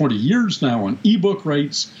almost 20 years now on ebook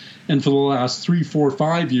rights, and for the last 3, 4,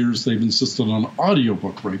 5 years, they've insisted on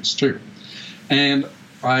audiobook rights too. And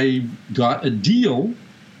I got a deal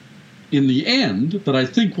in the end that I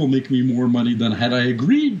think will make me more money than had I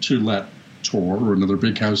agreed to let Tor or another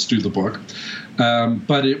big house do the book.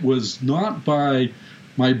 But it was not by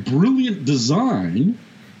my brilliant design.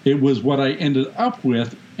 It was what I ended up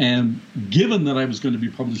with, and given that I was going to be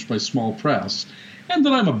published by small press, and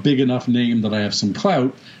that I'm a big enough name that I have some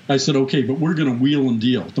clout, I said, okay, but we're going to wheel and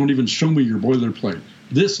deal. Don't even show me your boilerplate.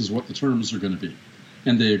 This is what the terms are going to be.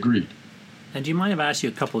 And they agreed. And do you mind if I ask you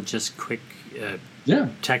a couple just quick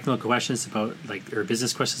technical questions about, or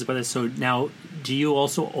business questions about this? So now, do you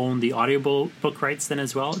also own the audiobook rights then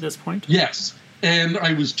as well at this point? Yes. And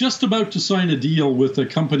I was just about to sign a deal with a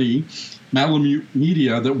company, Malamute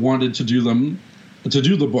Media, that wanted to do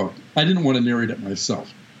the book. I didn't want to narrate it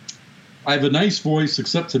myself. I have a nice voice,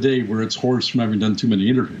 except today where it's hoarse from having done too many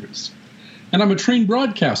interviews. And I'm a trained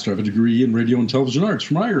broadcaster. I have a degree in radio and television arts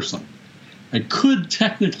from Ryerson. I could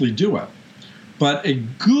technically do it, but a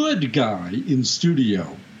good guy in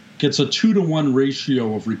studio gets a 2-to-1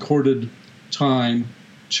 ratio of recorded time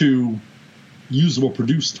to usable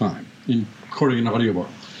produced time in recording an audiobook.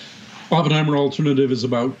 Oppenheimer Alternative is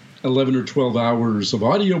about 11 or 12 hours of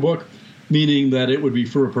audiobook, meaning that it would be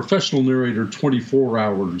for a professional narrator 24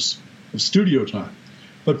 hours of studio time.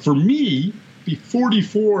 But for me, be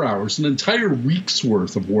 44 hours, an entire week's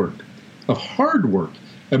worth of work, of hard work.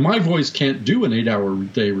 And my voice can't do an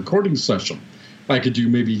 8-hour-a-day recording session. I could do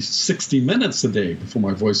maybe 60 minutes a day before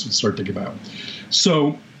my voice would start to give out.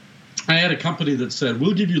 So I had a company that said,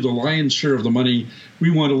 we'll give you the lion's share of the money.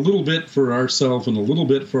 We want a little bit for ourselves and a little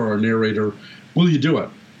bit for our narrator. Will you do it?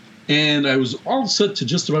 And I was all set to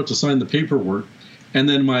just about to sign the paperwork. And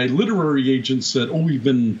then my literary agent said, oh, we've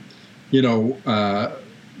been,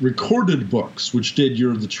 recorded books, which did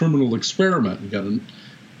The Terminal Experiment. We got an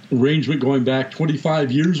arrangement going back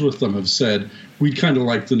 25 years with them, have said, we'd kind of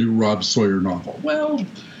like the new Rob Sawyer novel. Well,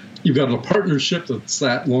 you've got a partnership that's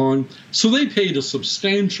that long. So they paid a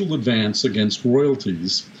substantial advance against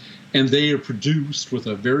royalties, and they are produced with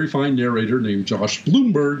a very fine narrator named Josh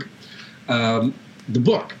Bloomberg, the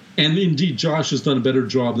book. And indeed, Josh has done a better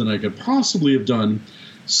job than I could possibly have done,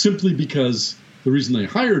 simply because the reason they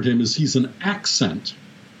hired him is he's an accent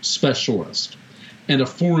specialist and a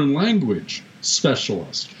foreign language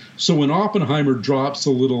specialist. So when Oppenheimer drops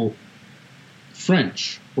a little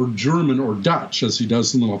French or German or Dutch, as he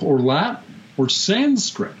does in the novel, or Latin or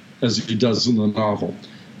Sanskrit, as he does in the novel,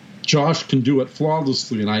 Josh can do it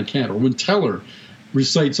flawlessly and I can't. Or when Teller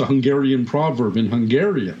recites a Hungarian proverb in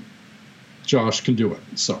Hungarian, Josh can do it.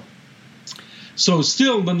 So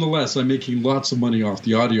still, nonetheless, I'm making lots of money off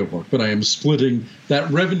the audiobook, but I am splitting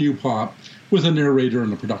that revenue pot with a narrator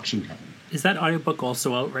and a production company. Is that audiobook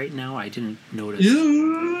also out right now? I didn't notice.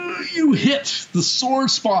 You hit the sore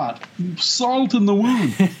spot. Salt in the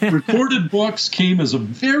wound. Recorded books came as a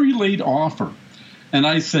very late offer. And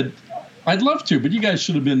I said, I'd love to, but you guys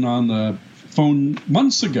should have been on the phone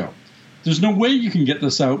months ago. There's no way you can get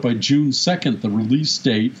this out by June 2nd, the release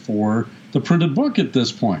date for the printed book at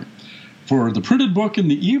this point. For the printed book and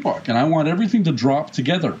the ebook. And I want everything to drop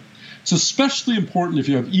together. It's especially important if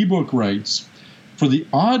you have ebook rights for the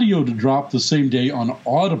audio to drop the same day on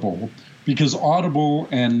Audible, because Audible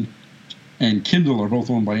and Kindle are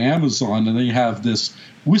both owned by Amazon, and they have this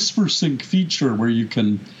WhisperSync feature where you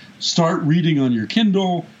can start reading on your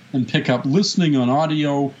Kindle and pick up listening on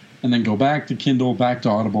audio, and then go back to Kindle, back to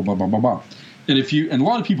Audible, blah, blah, blah, blah. And a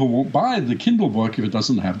lot of people won't buy the Kindle book if it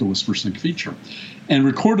doesn't have the WhisperSync feature. And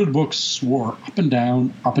recorded books swore up and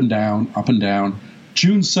down, up and down, up and down.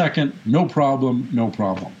 June 2nd, no problem, no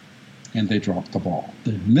problem. And they dropped the ball.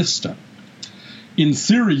 They missed it. In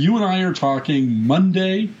theory, you and I are talking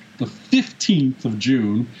Monday, the 15th of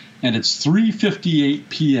June, and it's 3:58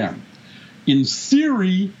 p.m. In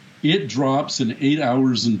theory, it drops in 8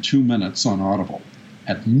 hours and 2 minutes on Audible.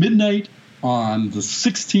 At midnight on the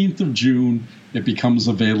 16th of June, it becomes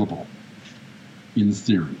available. In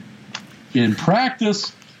theory. In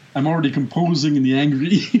practice, I'm already composing in the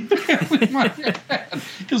angry email in my head,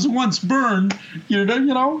 because once burned,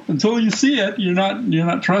 until you see it, you're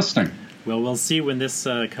not trusting. Well, we'll see when this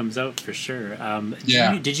comes out for sure.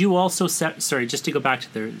 Yeah. Did you also sorry, just to go back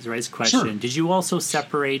to the rights question? Sure. Did you also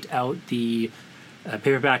separate out the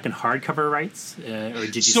paperback and hardcover rights, or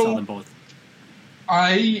did you sell them both?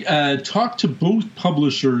 I talked to both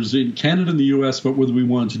publishers in Canada and the U.S. about whether we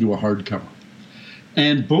wanted to do a hardcover,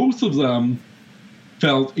 and both of them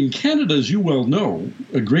felt, in Canada, as you well know,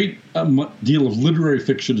 a great deal of literary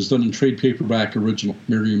fiction is done in trade paperback original.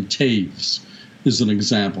 Miriam Taves is an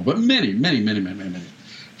example, but many.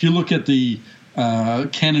 If you look at the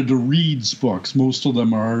Canada Reads books, most of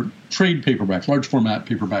them are trade paperback, large format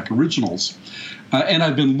paperback originals. And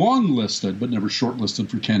I've been long listed, but never shortlisted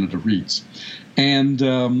for Canada Reads. And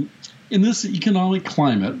in this economic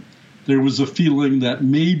climate, there was a feeling that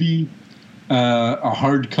maybe a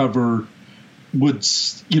hardcover would,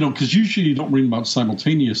 because usually you don't bring them out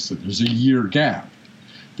simultaneously. There's a year gap.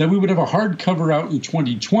 That we would have a hardcover out in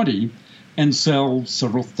 2020 and sell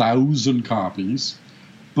several thousand copies,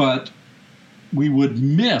 but we would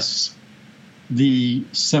miss the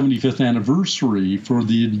 75th anniversary for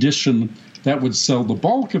the edition that would sell the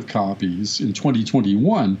bulk of copies in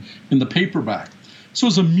 2021 in the paperback. So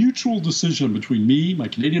as a mutual decision between me, my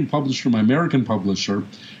Canadian publisher, my American publisher,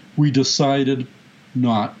 we decided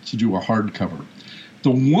not to do a hardcover.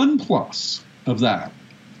 The one plus of that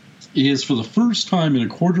is, for the first time in a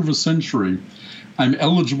quarter of a century, I'm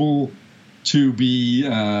eligible to be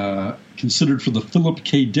considered for the Philip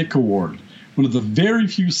K. Dick Award, one of the very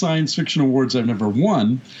few science fiction awards I've never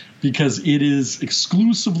won, because it is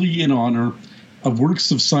exclusively in honor of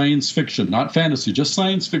works of science fiction, not fantasy, just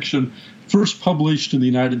science fiction, first published in the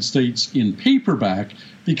United States in paperback,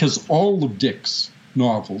 because all of Dick's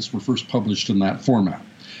novels were first published in that format.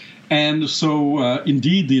 And so,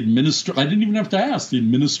 indeed, I didn't even have to ask, the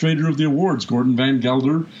administrator of the awards, Gordon Van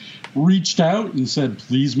Gelder, reached out and said,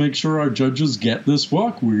 please make sure our judges get this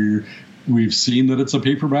book. We've seen that it's a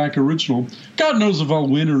paperback original. God knows if I'll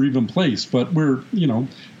win or even place, but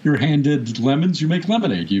you're handed lemons, you make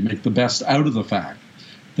lemonade. You make the best out of the fact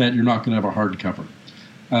that you're not going to have a hardcover.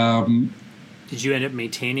 Did you end up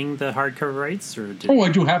maintaining the hardcover rights, or? I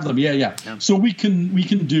do have them. Yeah. So we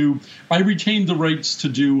can do. I retained the rights to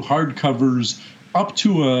do hardcovers up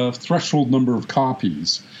to a threshold number of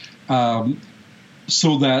copies,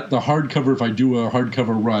 so that the hardcover, if I do a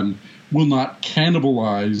hardcover run, will not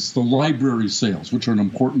cannibalize the library sales, which are an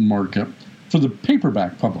important market for the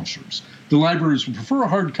paperback publishers. The libraries would prefer a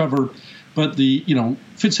hardcover, but the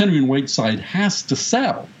Fitzhenry and Whiteside has to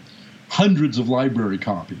sell hundreds of library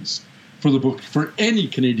copies for the book, for any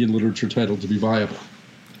Canadian literature title to be viable.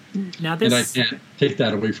 Now and I can't take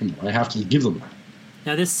that away from them. I have to give them that.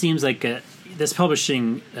 Now this seems like this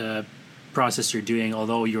publishing process you're doing,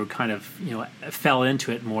 although you're kind of fell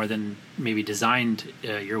into it more than maybe designed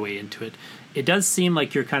your way into it. It does seem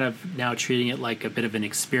like you're kind of now treating it like a bit of an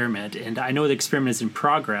experiment. And I know the experiment is in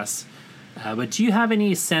progress, but do you have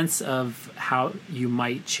any sense of how you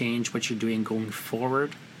might change what you're doing going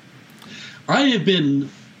forward? I have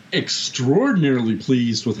been extraordinarily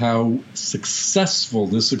pleased with how successful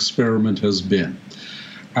this experiment has been.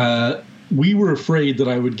 We were afraid that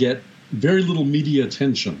I would get very little media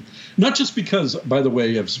attention. Not just because, by the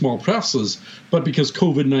way, of small presses, but because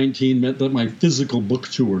COVID-19 meant that my physical book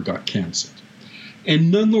tour got canceled.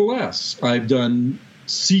 And nonetheless, I've done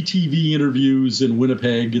CTV interviews in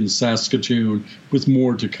Winnipeg and Saskatoon with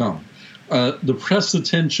more to come. The press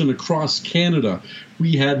attention across Canada,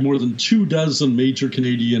 we had more than 24 major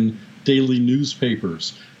Canadian daily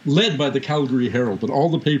newspapers, led by the Calgary Herald, but all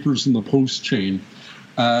the papers in the Post chain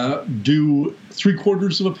do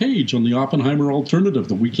 3/4 of a page on the Oppenheimer alternative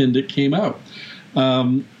the weekend it came out.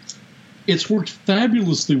 It's worked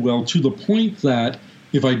fabulously well, to the point that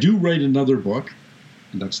if I do write another book,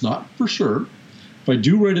 and that's not for sure, if I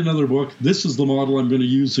do write another book, this is the model I'm going to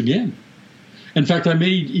use again. In fact, I may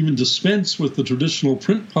even dispense with the traditional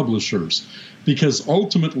print publishers, because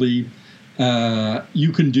ultimately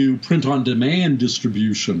you can do print-on-demand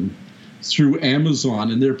distribution through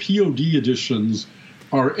Amazon, and their POD editions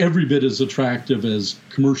are every bit as attractive as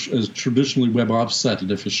traditionally web offset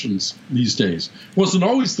editions these days. Wasn't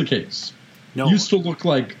always the case. No. It used to look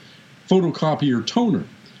like photocopy or toner,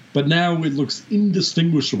 but now it looks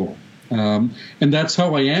indistinguishable. And that's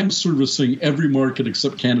how I am servicing every market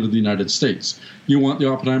except Canada and the United States. You want the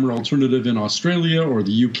Oppenheimer alternative in Australia or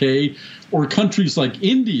the UK or countries like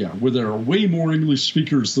India, where there are way more English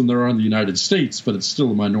speakers than there are in the United States, but it's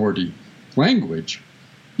still a minority language.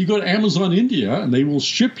 You go to Amazon India, and they will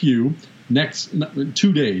ship you next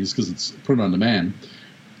 2 days, because it's print on demand,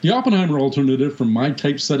 the Oppenheimer alternative from my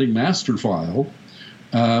typesetting master file,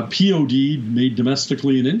 POD made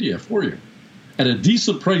domestically in India for you, at a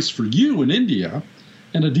decent price for you in India,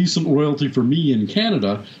 and a decent royalty for me in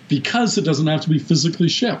Canada, because it doesn't have to be physically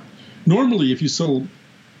shipped. Normally, if you sell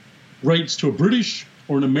rights to a British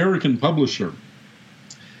or an American publisher,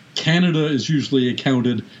 Canada is usually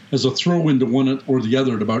accounted as a throw into one or the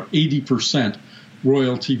other at about 80%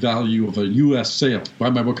 royalty value of a U.S. sale. Buy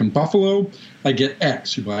my book in Buffalo, I get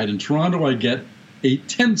X. You buy it in Toronto, I get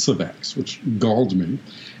 0.8 of X, which galled me.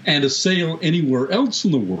 And a sale anywhere else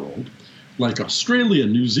in the world, like Australia,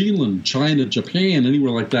 New Zealand, China, Japan,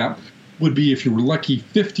 anywhere like that, would be, if you were lucky,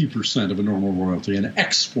 50% of a normal royalty, an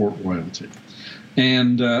export royalty.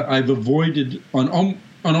 And I've avoided, on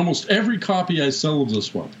almost every copy I sell of this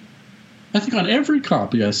book, I think on every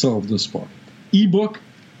copy I sell of this book, ebook,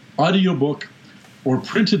 audiobook, or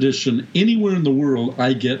print edition, anywhere in the world,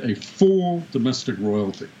 I get a full domestic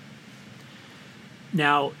royalty.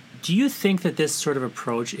 Now, do you think that this sort of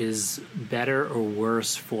approach is better or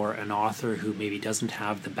worse for an author who maybe doesn't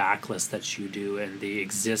have the backlist that you do and the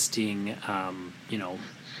existing,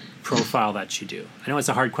 profile that you do? I know it's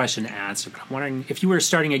a hard question to answer, but I'm wondering, if you were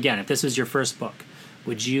starting again, if this was your first book,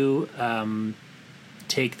 would you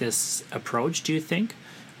take this approach, do you think?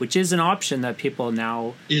 Which is an option that people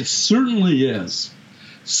now... It certainly is.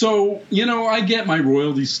 So, I get my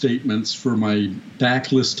royalty statements for my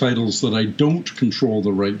backlist titles that I don't control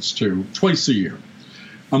the rights to twice a year.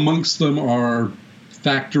 Amongst them are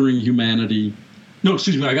Factoring Humanity. No,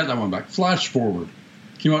 excuse me, I got that one back. Flash Forward.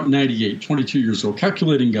 Came out in 98, 22 years ago.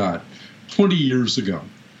 Calculating God, 20 years ago.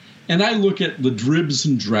 And I look at the dribs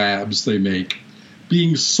and drabs they make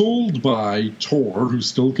being sold by Tor, who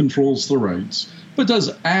still controls the rights, but does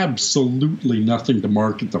absolutely nothing to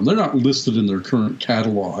market them. They're not listed in their current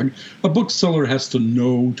catalog. A bookseller has to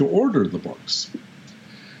know to order the books.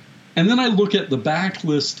 And then I look at the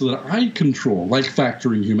backlist that I control, like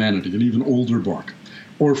Factoring Humanity, an even older book,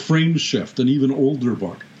 or Frameshift, an even older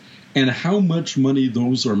book, and how much money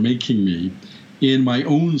those are making me in my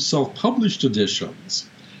own self-published editions.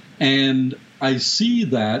 And I see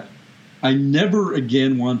that I never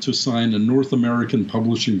again want to sign a North American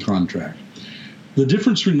publishing contract. The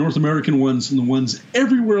difference between North American ones and the ones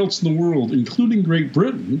everywhere else in the world, including Great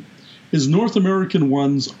Britain, is North American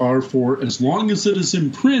ones are for as long as it is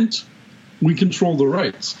in print, we control the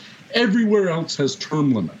rights. Everywhere else has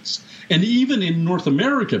term limits. And even in North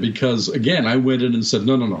America, because, again, I went in and said,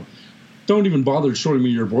 no, don't even bother showing me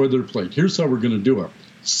your boilerplate. Here's how we're going to do it.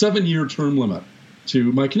 7-year term limit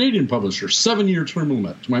to my Canadian publisher, 7-year term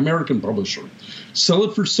limit to my American publisher. Sell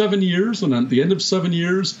it for 7 years, and at the end of 7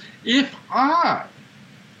 years, if I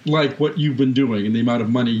like what you've been doing and the amount of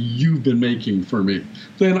money you've been making for me,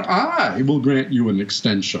 then I will grant you an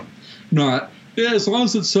extension. Not, as long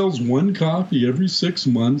as it sells one copy every 6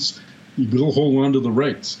 months, you will hold on to the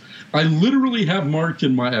rights. I literally have marked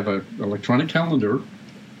in I have an electronic calendar,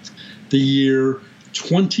 the year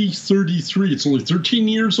 2033. It's only 13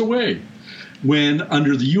 years away, when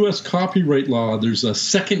under the U.S. copyright law, there's a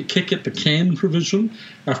second kick at the can provision.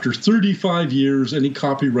 After 35 years, any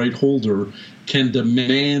copyright holder can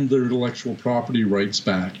demand their intellectual property rights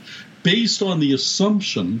back, based on the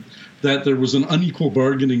assumption that there was an unequal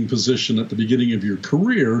bargaining position at the beginning of your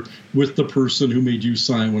career with the person who made you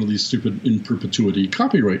sign one of these stupid in perpetuity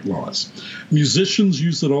copyright laws. Musicians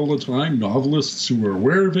use it all the time. Novelists who are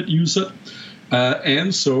aware of it use it.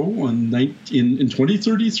 And so in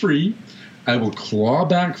 2033, I will claw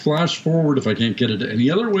back Flash Forward if I can't get it any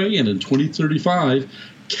other way. And in 2035,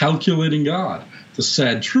 Calculating God. The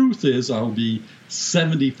sad truth is I'll be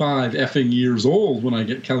 75 effing years old when I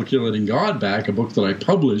get Calculating God back, a book that I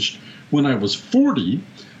published when I was 40.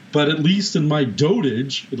 But at least in my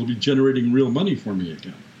dotage, it'll be generating real money for me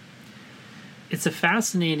again. It's a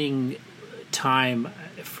fascinating time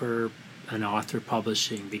for an author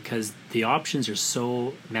publishing because the options are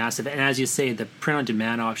so massive. And as you say, the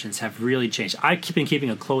print-on-demand options have really changed. I've been keeping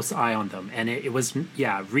a close eye on them. And it was,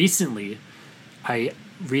 recently I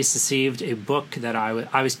received a book that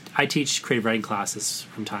I teach creative writing classes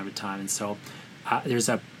from time to time. And so there's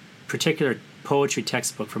a particular poetry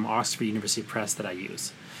textbook from Oxford University Press that I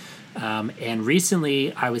use. And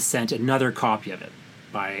recently I was sent another copy of it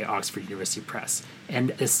by Oxford University Press.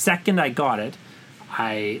 And the second I got it,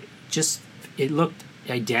 it looked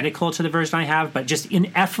identical to the version I have, but just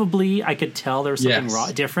ineffably I could tell there was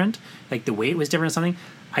something different, like the weight was different or something.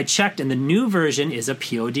 I checked, and the new version is a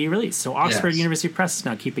POD release. So Oxford University Press is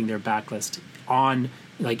now keeping their backlist on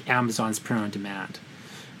like Amazon's print on demand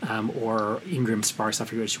or Ingram Sparks, I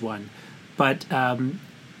forget which one. But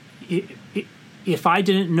if I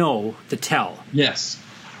didn't know the tell,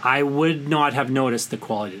 I would not have noticed the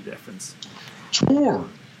quality difference. Tor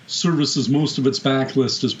services most of its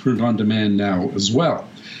backlist as print on demand now as well.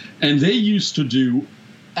 And they used to do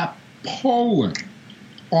appalling,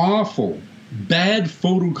 awful, bad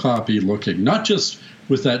photocopy looking, not just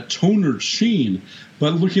with that toner sheen,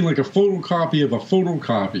 but looking like a photocopy of a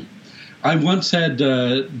photocopy. I once had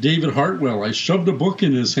David Hartwell, I shoved a book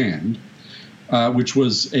in his hand, which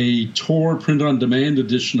was a Tor print-on-demand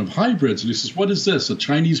edition of Hybrids. And he says, what is this, a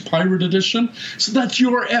Chinese pirate edition? So that's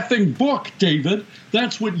your effing book, David.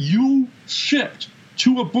 That's what you shipped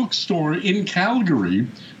to a bookstore in Calgary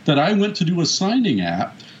that I went to do a signing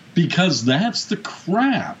at, because that's the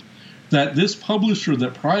crap that this publisher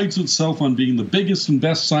that prides itself on being the biggest and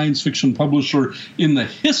best science fiction publisher in the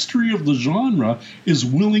history of the genre is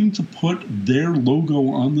willing to put their logo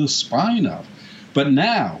on the spine of. But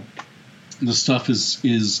now the stuff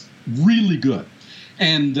is really good.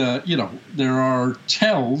 And, there are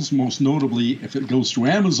tells, most notably, if it goes through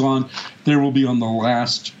Amazon, there will be on the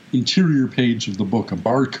last interior page of the book a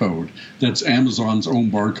barcode. That's Amazon's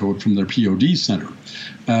own barcode from their POD center.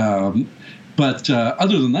 But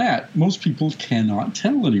other than that, most people cannot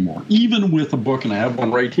tell anymore. Even with a book, and I have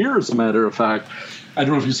one right here, as a matter of fact. I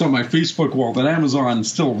don't know if you saw my Facebook wall, that Amazon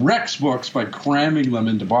still wrecks books by cramming them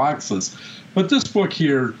into boxes. But this book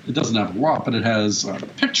here, it doesn't have a lot, but it has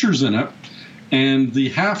pictures in it. And the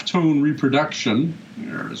halftone reproduction,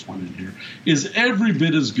 there is one in here, is every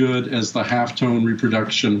bit as good as the halftone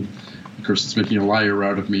reproduction. Of course, it's making a liar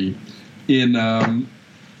out of me in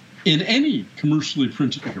any commercially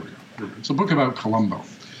printed area. It's a book about Columbo.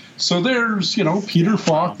 So there's, Peter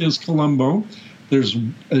Falk as Columbo. There's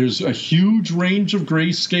a huge range of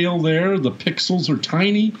grayscale there. The pixels are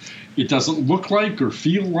tiny. It doesn't look like or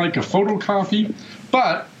feel like a photocopy,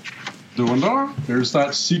 but there's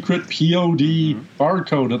that secret POD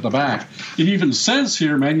barcode at the back. It even says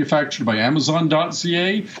here, manufactured by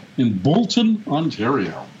Amazon.ca in Bolton,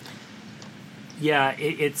 Ontario. Yeah,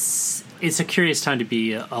 it's a curious time to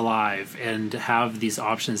be alive and have these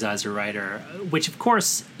options as a writer, which, of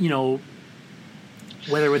course,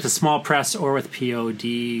 whether with a small press or with POD,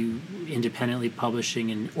 independently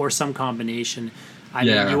publishing, or some combination, I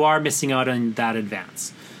mean, you are missing out on that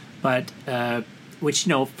advance. But which,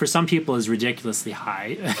 for some people is ridiculously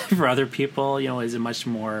high. For other people, is a much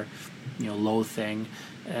more, low thing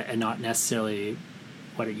and not necessarily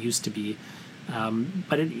what it used to be.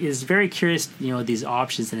 But it is very curious, these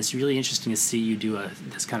options, and it's really interesting to see you do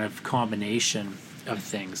this kind of combination of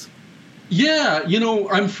things. Yeah,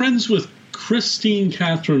 I'm friends with Christine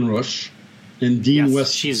Catherine Rush and Dean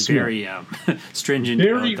West. She's very stringent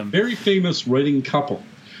about them. Very famous writing couple.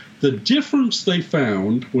 The difference they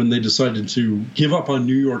found when they decided to give up on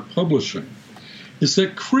New York publishing is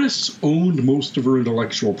that Chris owned most of her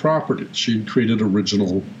intellectual property. She'd created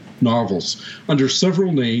original novels under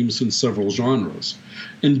several names in several genres.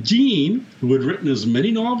 And Dean, who had written as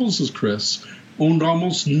many novels as Chris, owned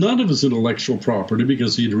almost none of his intellectual property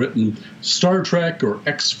because he'd written Star Trek or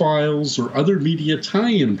X-Files or other media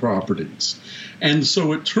tie-in properties. And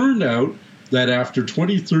so it turned out that after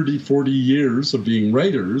 20, 30, 40 years of being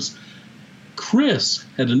writers, Chris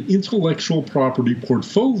had an intellectual property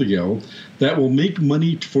portfolio that will make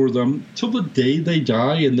money for them till the day they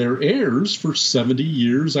die and their heirs for 70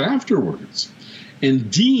 years afterwards.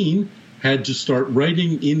 And Dean had to start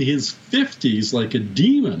writing in his 50s like a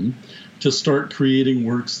demon to start creating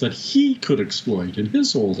works that he could exploit in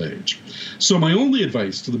his old age. So my only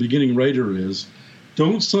advice to the beginning writer is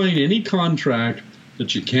don't sign any contract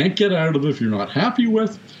that you can't get out of if you're not happy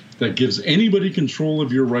with, that gives anybody control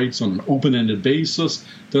of your rights on an open-ended basis,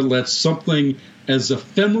 that lets something as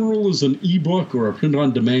ephemeral as an ebook or a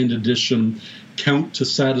print-on-demand edition count to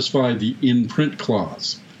satisfy the in-print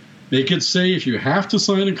clause. Make it say if you have to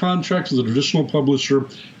sign a contract with a traditional publisher,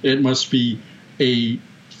 it must be a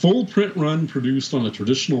full print run produced on a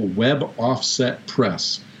traditional web offset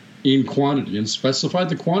press in quantity, and specify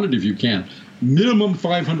the quantity if you can. Minimum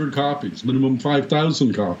 500 copies, minimum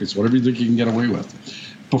 5,000 copies, whatever you think you can get away with,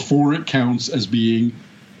 before it counts as being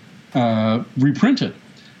reprinted.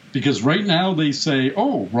 Because right now they say,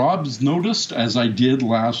 oh, Rob's noticed, as I did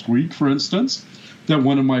last week, for instance, that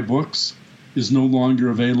one of my books is no longer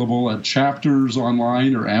available at Chapters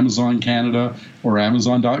Online or Amazon Canada or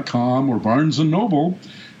Amazon.com or Barnes & Noble.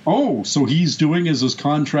 Oh, so he's doing as his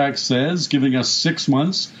contract says, giving us 6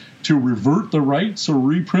 months to revert the rights or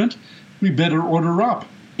reprint. We better order up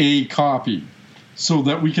a copy so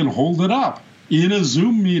that we can hold it up in a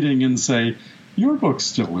Zoom meeting and say, your book's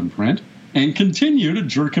still in print, and continue to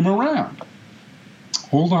jerk him around.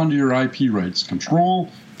 Hold on to your IP rights. Control,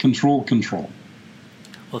 control, control.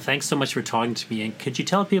 Well, thanks so much for talking to me. And could you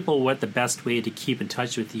tell people what the best way to keep in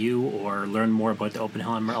touch with you or learn more about the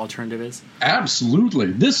Oppenheimer Alternative is?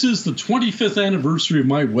 Absolutely. This is the 25th anniversary of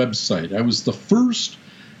my website. I was the first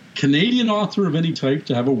Canadian author of any type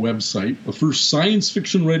to have a website, the first science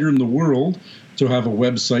fiction writer in the world to have a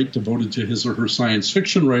website devoted to his or her science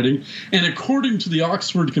fiction writing. And according to the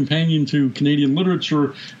Oxford Companion to Canadian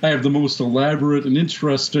Literature, I have the most elaborate and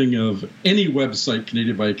interesting of any website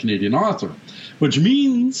created by a Canadian author, which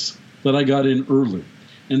means that I got in early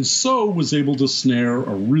and so was able to snare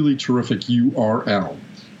a really terrific URL.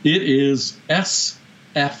 It is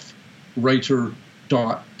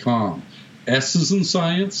sfwriter.com. S as in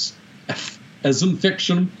science, F as in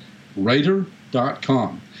fiction,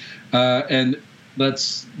 writer.com. And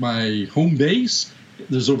that's my home base.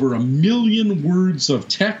 There's over 1 million words of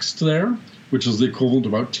text there, which is the equivalent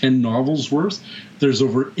of about 10 novels worth. There's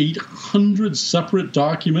over 800 separate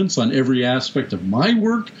documents on every aspect of my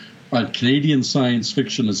work, on Canadian science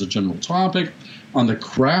fiction as a general topic, on the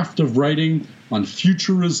craft of writing, on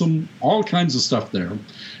futurism, all kinds of stuff there.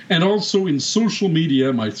 And also in social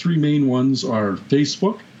media, my 3 main ones are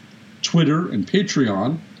Facebook, Twitter, and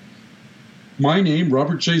Patreon. My name,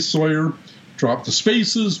 Robert J. Sawyer. Drop the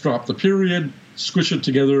spaces, drop the period, squish it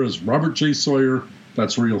together as Robert J. Sawyer.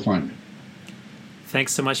 That's where you'll find me.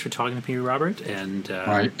 Thanks so much for talking to me, Robert. And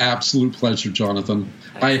my absolute pleasure, Jonathan.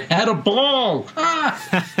 I had a ball.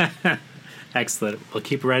 Excellent. We'll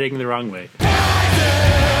keep writing the wrong way.